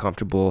 he's more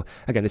comfortable.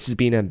 Again, this is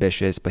being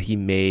ambitious, but he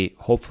may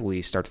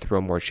hopefully start to throw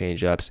more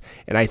changeups.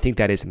 And I think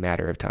that is a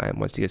matter of time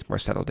once he gets more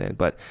settled in.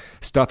 But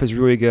stuff is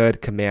really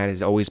good. Command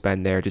has always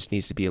been there. Just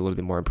needs to be a little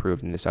bit more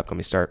improved in this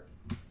upcoming start.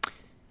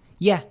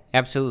 Yeah,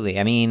 absolutely.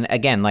 I mean,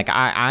 again, like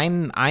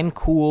I'm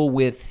cool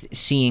with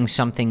seeing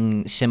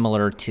something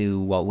similar to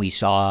what we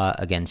saw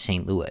against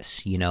St.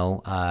 Louis.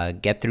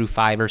 Get through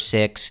 5 or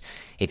 6.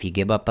 If you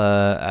give up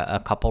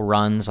a couple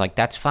runs, like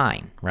that's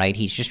fine, right?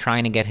 He's just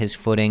trying to get his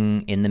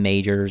footing in the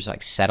majors,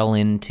 like settle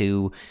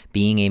into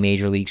being a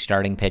major league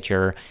starting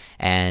pitcher,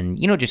 and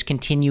just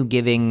continue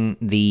giving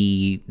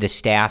the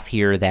staff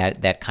here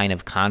that kind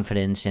of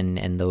confidence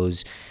and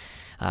those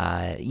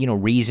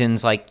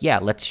reasons. Like, yeah,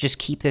 let's just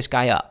keep this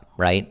guy up,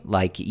 right?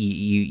 Like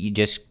you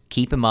just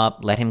keep him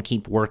up, let him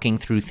keep working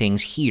through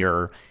things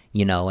here.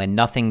 and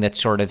nothing that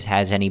sort of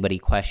has anybody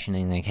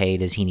questioning, like, hey,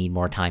 does he need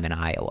more time in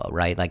Iowa,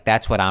 right? Like,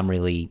 that's what I'm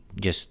really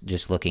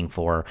just looking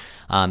for.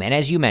 And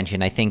as you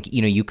mentioned, I think,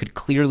 you could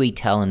clearly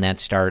tell in that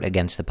start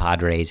against the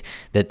Padres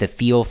that the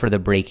feel for the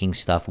breaking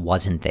stuff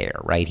wasn't there,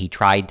 right? He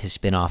tried to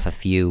spin off a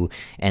few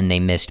and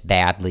they missed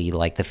badly.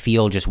 Like, the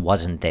feel just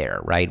wasn't there,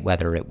 right?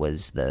 Whether it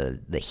was the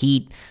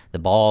heat, the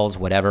balls,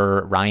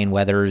 whatever. Ryan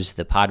Weathers,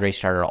 the Padres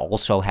starter,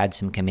 also had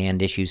some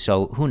command issues,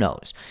 so who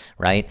knows,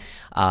 right?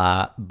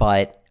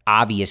 But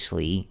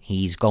obviously,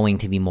 he's going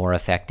to be more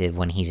effective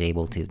when he's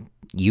able to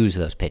use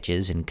those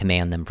pitches and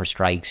command them for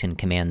strikes and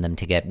command them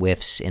to get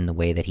whiffs in the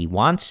way that he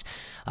wants.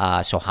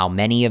 So how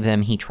many of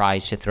them he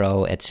tries to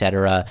throw,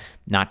 etc.,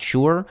 not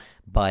sure,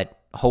 but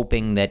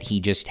hoping that he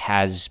just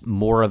has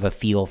more of a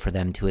feel for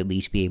them to at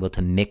least be able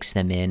to mix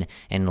them in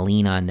and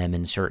lean on them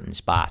in certain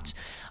spots.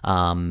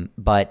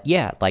 But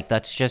yeah, like,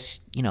 that's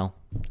just,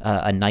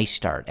 a nice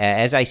start.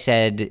 As I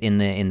said in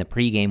the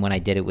pregame when I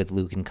did it with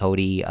Luke and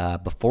Cody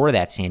before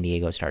that San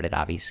Diego started,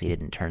 obviously it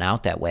didn't turn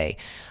out that way.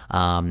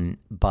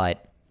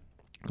 But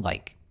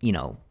like,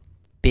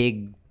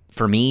 big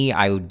for me,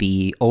 I would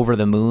be over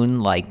the moon.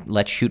 Like,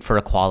 let's shoot for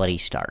a quality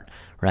start,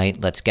 right?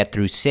 Let's get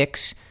through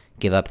 6,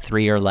 give up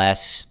 3 or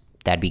less.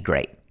 That'd be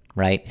great,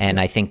 right? And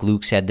I think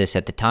Luke said this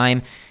at the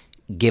time,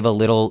 give a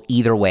little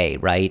either way,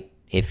 right?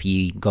 If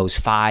he goes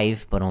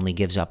 5 but only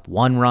gives up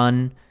 1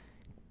 run,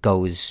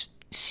 goes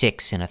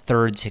 6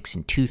 1/3, 6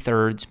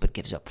 2/3, but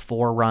gives up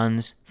 4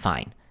 runs,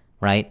 fine,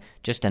 right?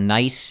 Just a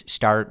nice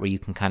start where you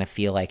can kind of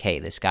feel like, hey,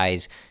 this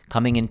guy's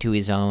coming into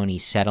his own,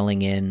 he's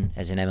settling in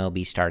as an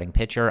MLB starting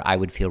pitcher. I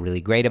would feel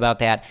really great about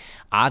that.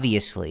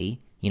 Obviously,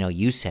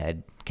 you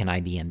said, can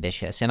I be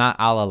ambitious? And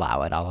I'll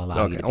allow it. I'll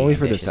allow you to be only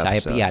ambitious. For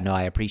this episode.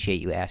 I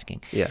appreciate you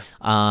asking. Yeah.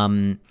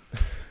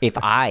 If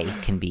I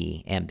can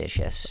be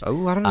ambitious.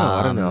 Oh, I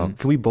don't know.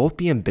 Can we both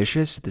be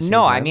ambitious at the same time?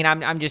 No, I mean,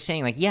 I'm just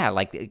saying, like, yeah,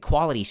 like,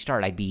 quality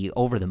start, I'd be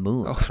over the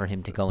moon for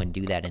him to go and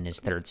do that in his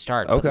 3rd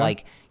start. Okay. But,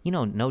 like,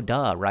 no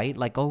duh, right?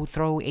 Like, go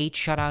throw 8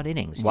 shutout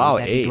innings. Dude. Wow,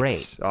 That'd 8. be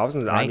great.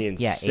 I mean,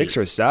 6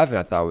 or 7,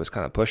 I thought was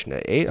kind of pushing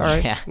it. 8, all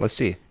right, yeah. Let's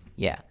see.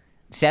 Yeah.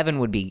 7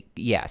 would be,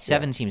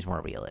 7 seems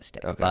more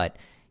realistic. Okay. But,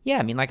 yeah,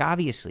 I mean, like,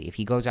 obviously, if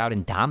he goes out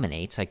and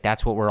dominates, like,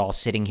 that's what we're all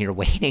sitting here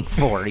waiting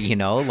for,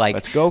 Like,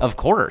 let's go. Of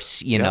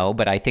course, know,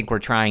 but I think we're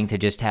trying to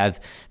just have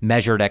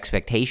measured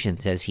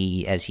expectations as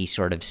he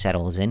sort of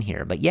settles in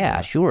here. But,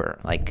 yeah, sure.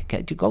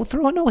 Like, go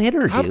throw a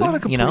no-hitter, dude. How about a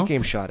complete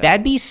game shutout?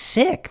 That'd be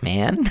sick,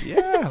 man.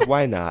 Yeah,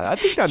 why not? I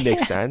think that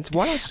makes sense.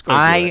 Why not just go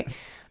do it?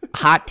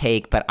 Hot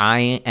take, but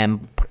I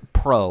am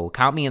pro.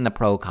 Count me in the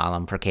pro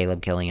column for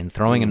Caleb Killian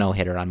throwing a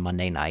no-hitter on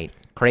Monday night.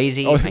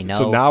 Crazy, I know.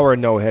 So now we're a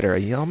no-hitter.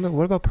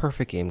 What about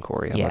perfect game,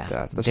 Corey? How about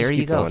that? Let's there just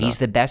you go. He's up.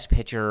 the best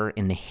pitcher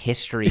in the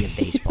history of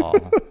baseball.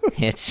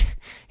 It's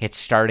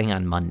starting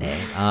on Monday.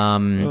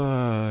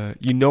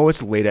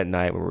 It's late at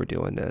night when we're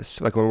doing this.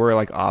 Like, when we're,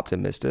 like,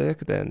 optimistic,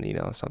 then,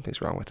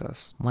 something's wrong with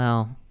us.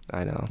 Well,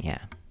 I know. Yeah.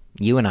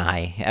 You and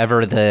I,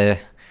 ever the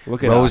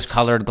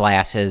rose-colored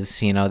glasses,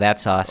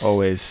 that's us.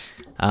 Always.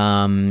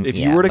 If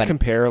you were to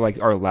compare,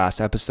 like, our last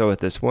episode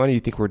with this one, you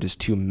think we're just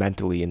 2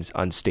 mentally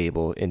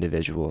unstable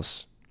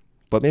individuals.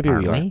 But maybe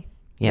we are. Yeah,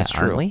 that's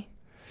true. Aren't we?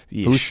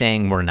 Yeesh. Who's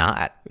saying we're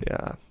not?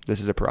 Yeah,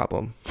 this is a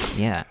problem.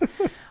 Yeah.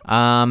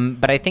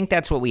 But I think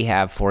that's what we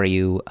have for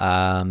you.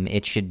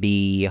 It should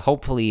be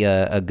hopefully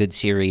a good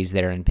series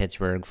there in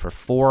Pittsburgh for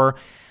 4.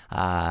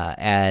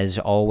 As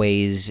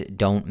always,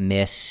 don't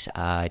miss,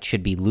 it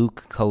should be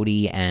Luke,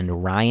 Cody,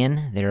 and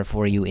Ryan there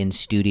for you in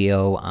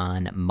studio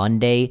on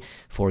Monday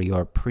for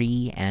your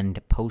pre- and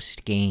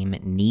post-game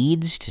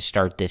needs to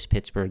start this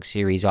Pittsburgh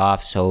series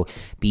off, so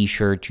be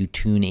sure to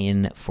tune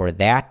in for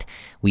that.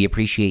 We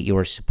appreciate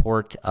your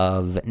support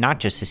of not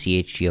just the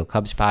CHGO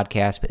Cubs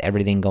podcast, but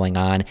everything going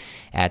on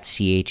at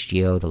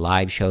CHGO, the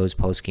live shows,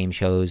 post-game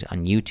shows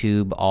on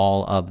YouTube,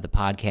 all of the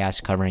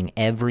podcasts covering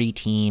every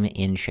team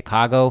in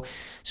Chicago.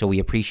 So we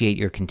appreciate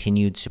your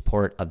continued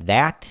support of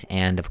that.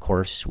 And of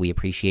course, we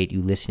appreciate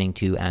you listening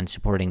to and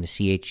supporting the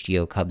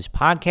CHGO Cubs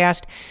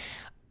podcast.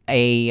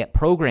 A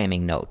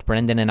programming note,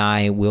 Brendan and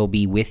I will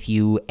be with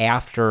you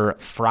after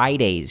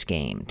Friday's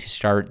game to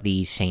start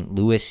the St.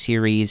 Louis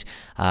series,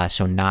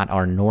 so not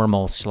our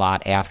normal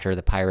slot after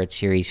the Pirates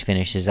series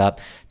finishes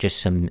up, just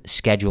some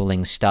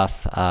scheduling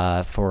stuff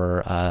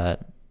for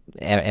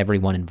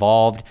everyone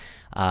involved.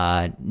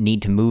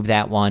 Need to move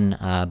that one,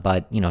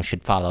 but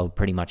should follow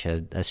pretty much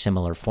a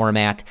similar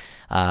format.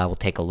 We'll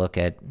take a look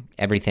at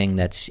everything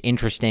that's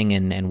interesting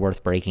and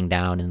worth breaking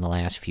down in the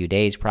last few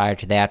days prior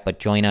to that, but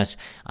join us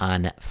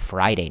on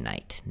Friday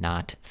night,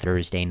 not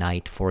Thursday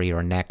night, for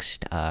your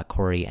next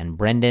Corey and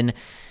Brendan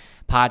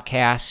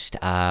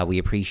podcast. We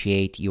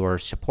appreciate your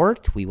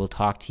support. We will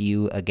talk to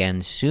you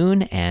again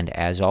soon, and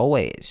as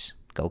always,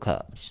 go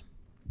Cubs.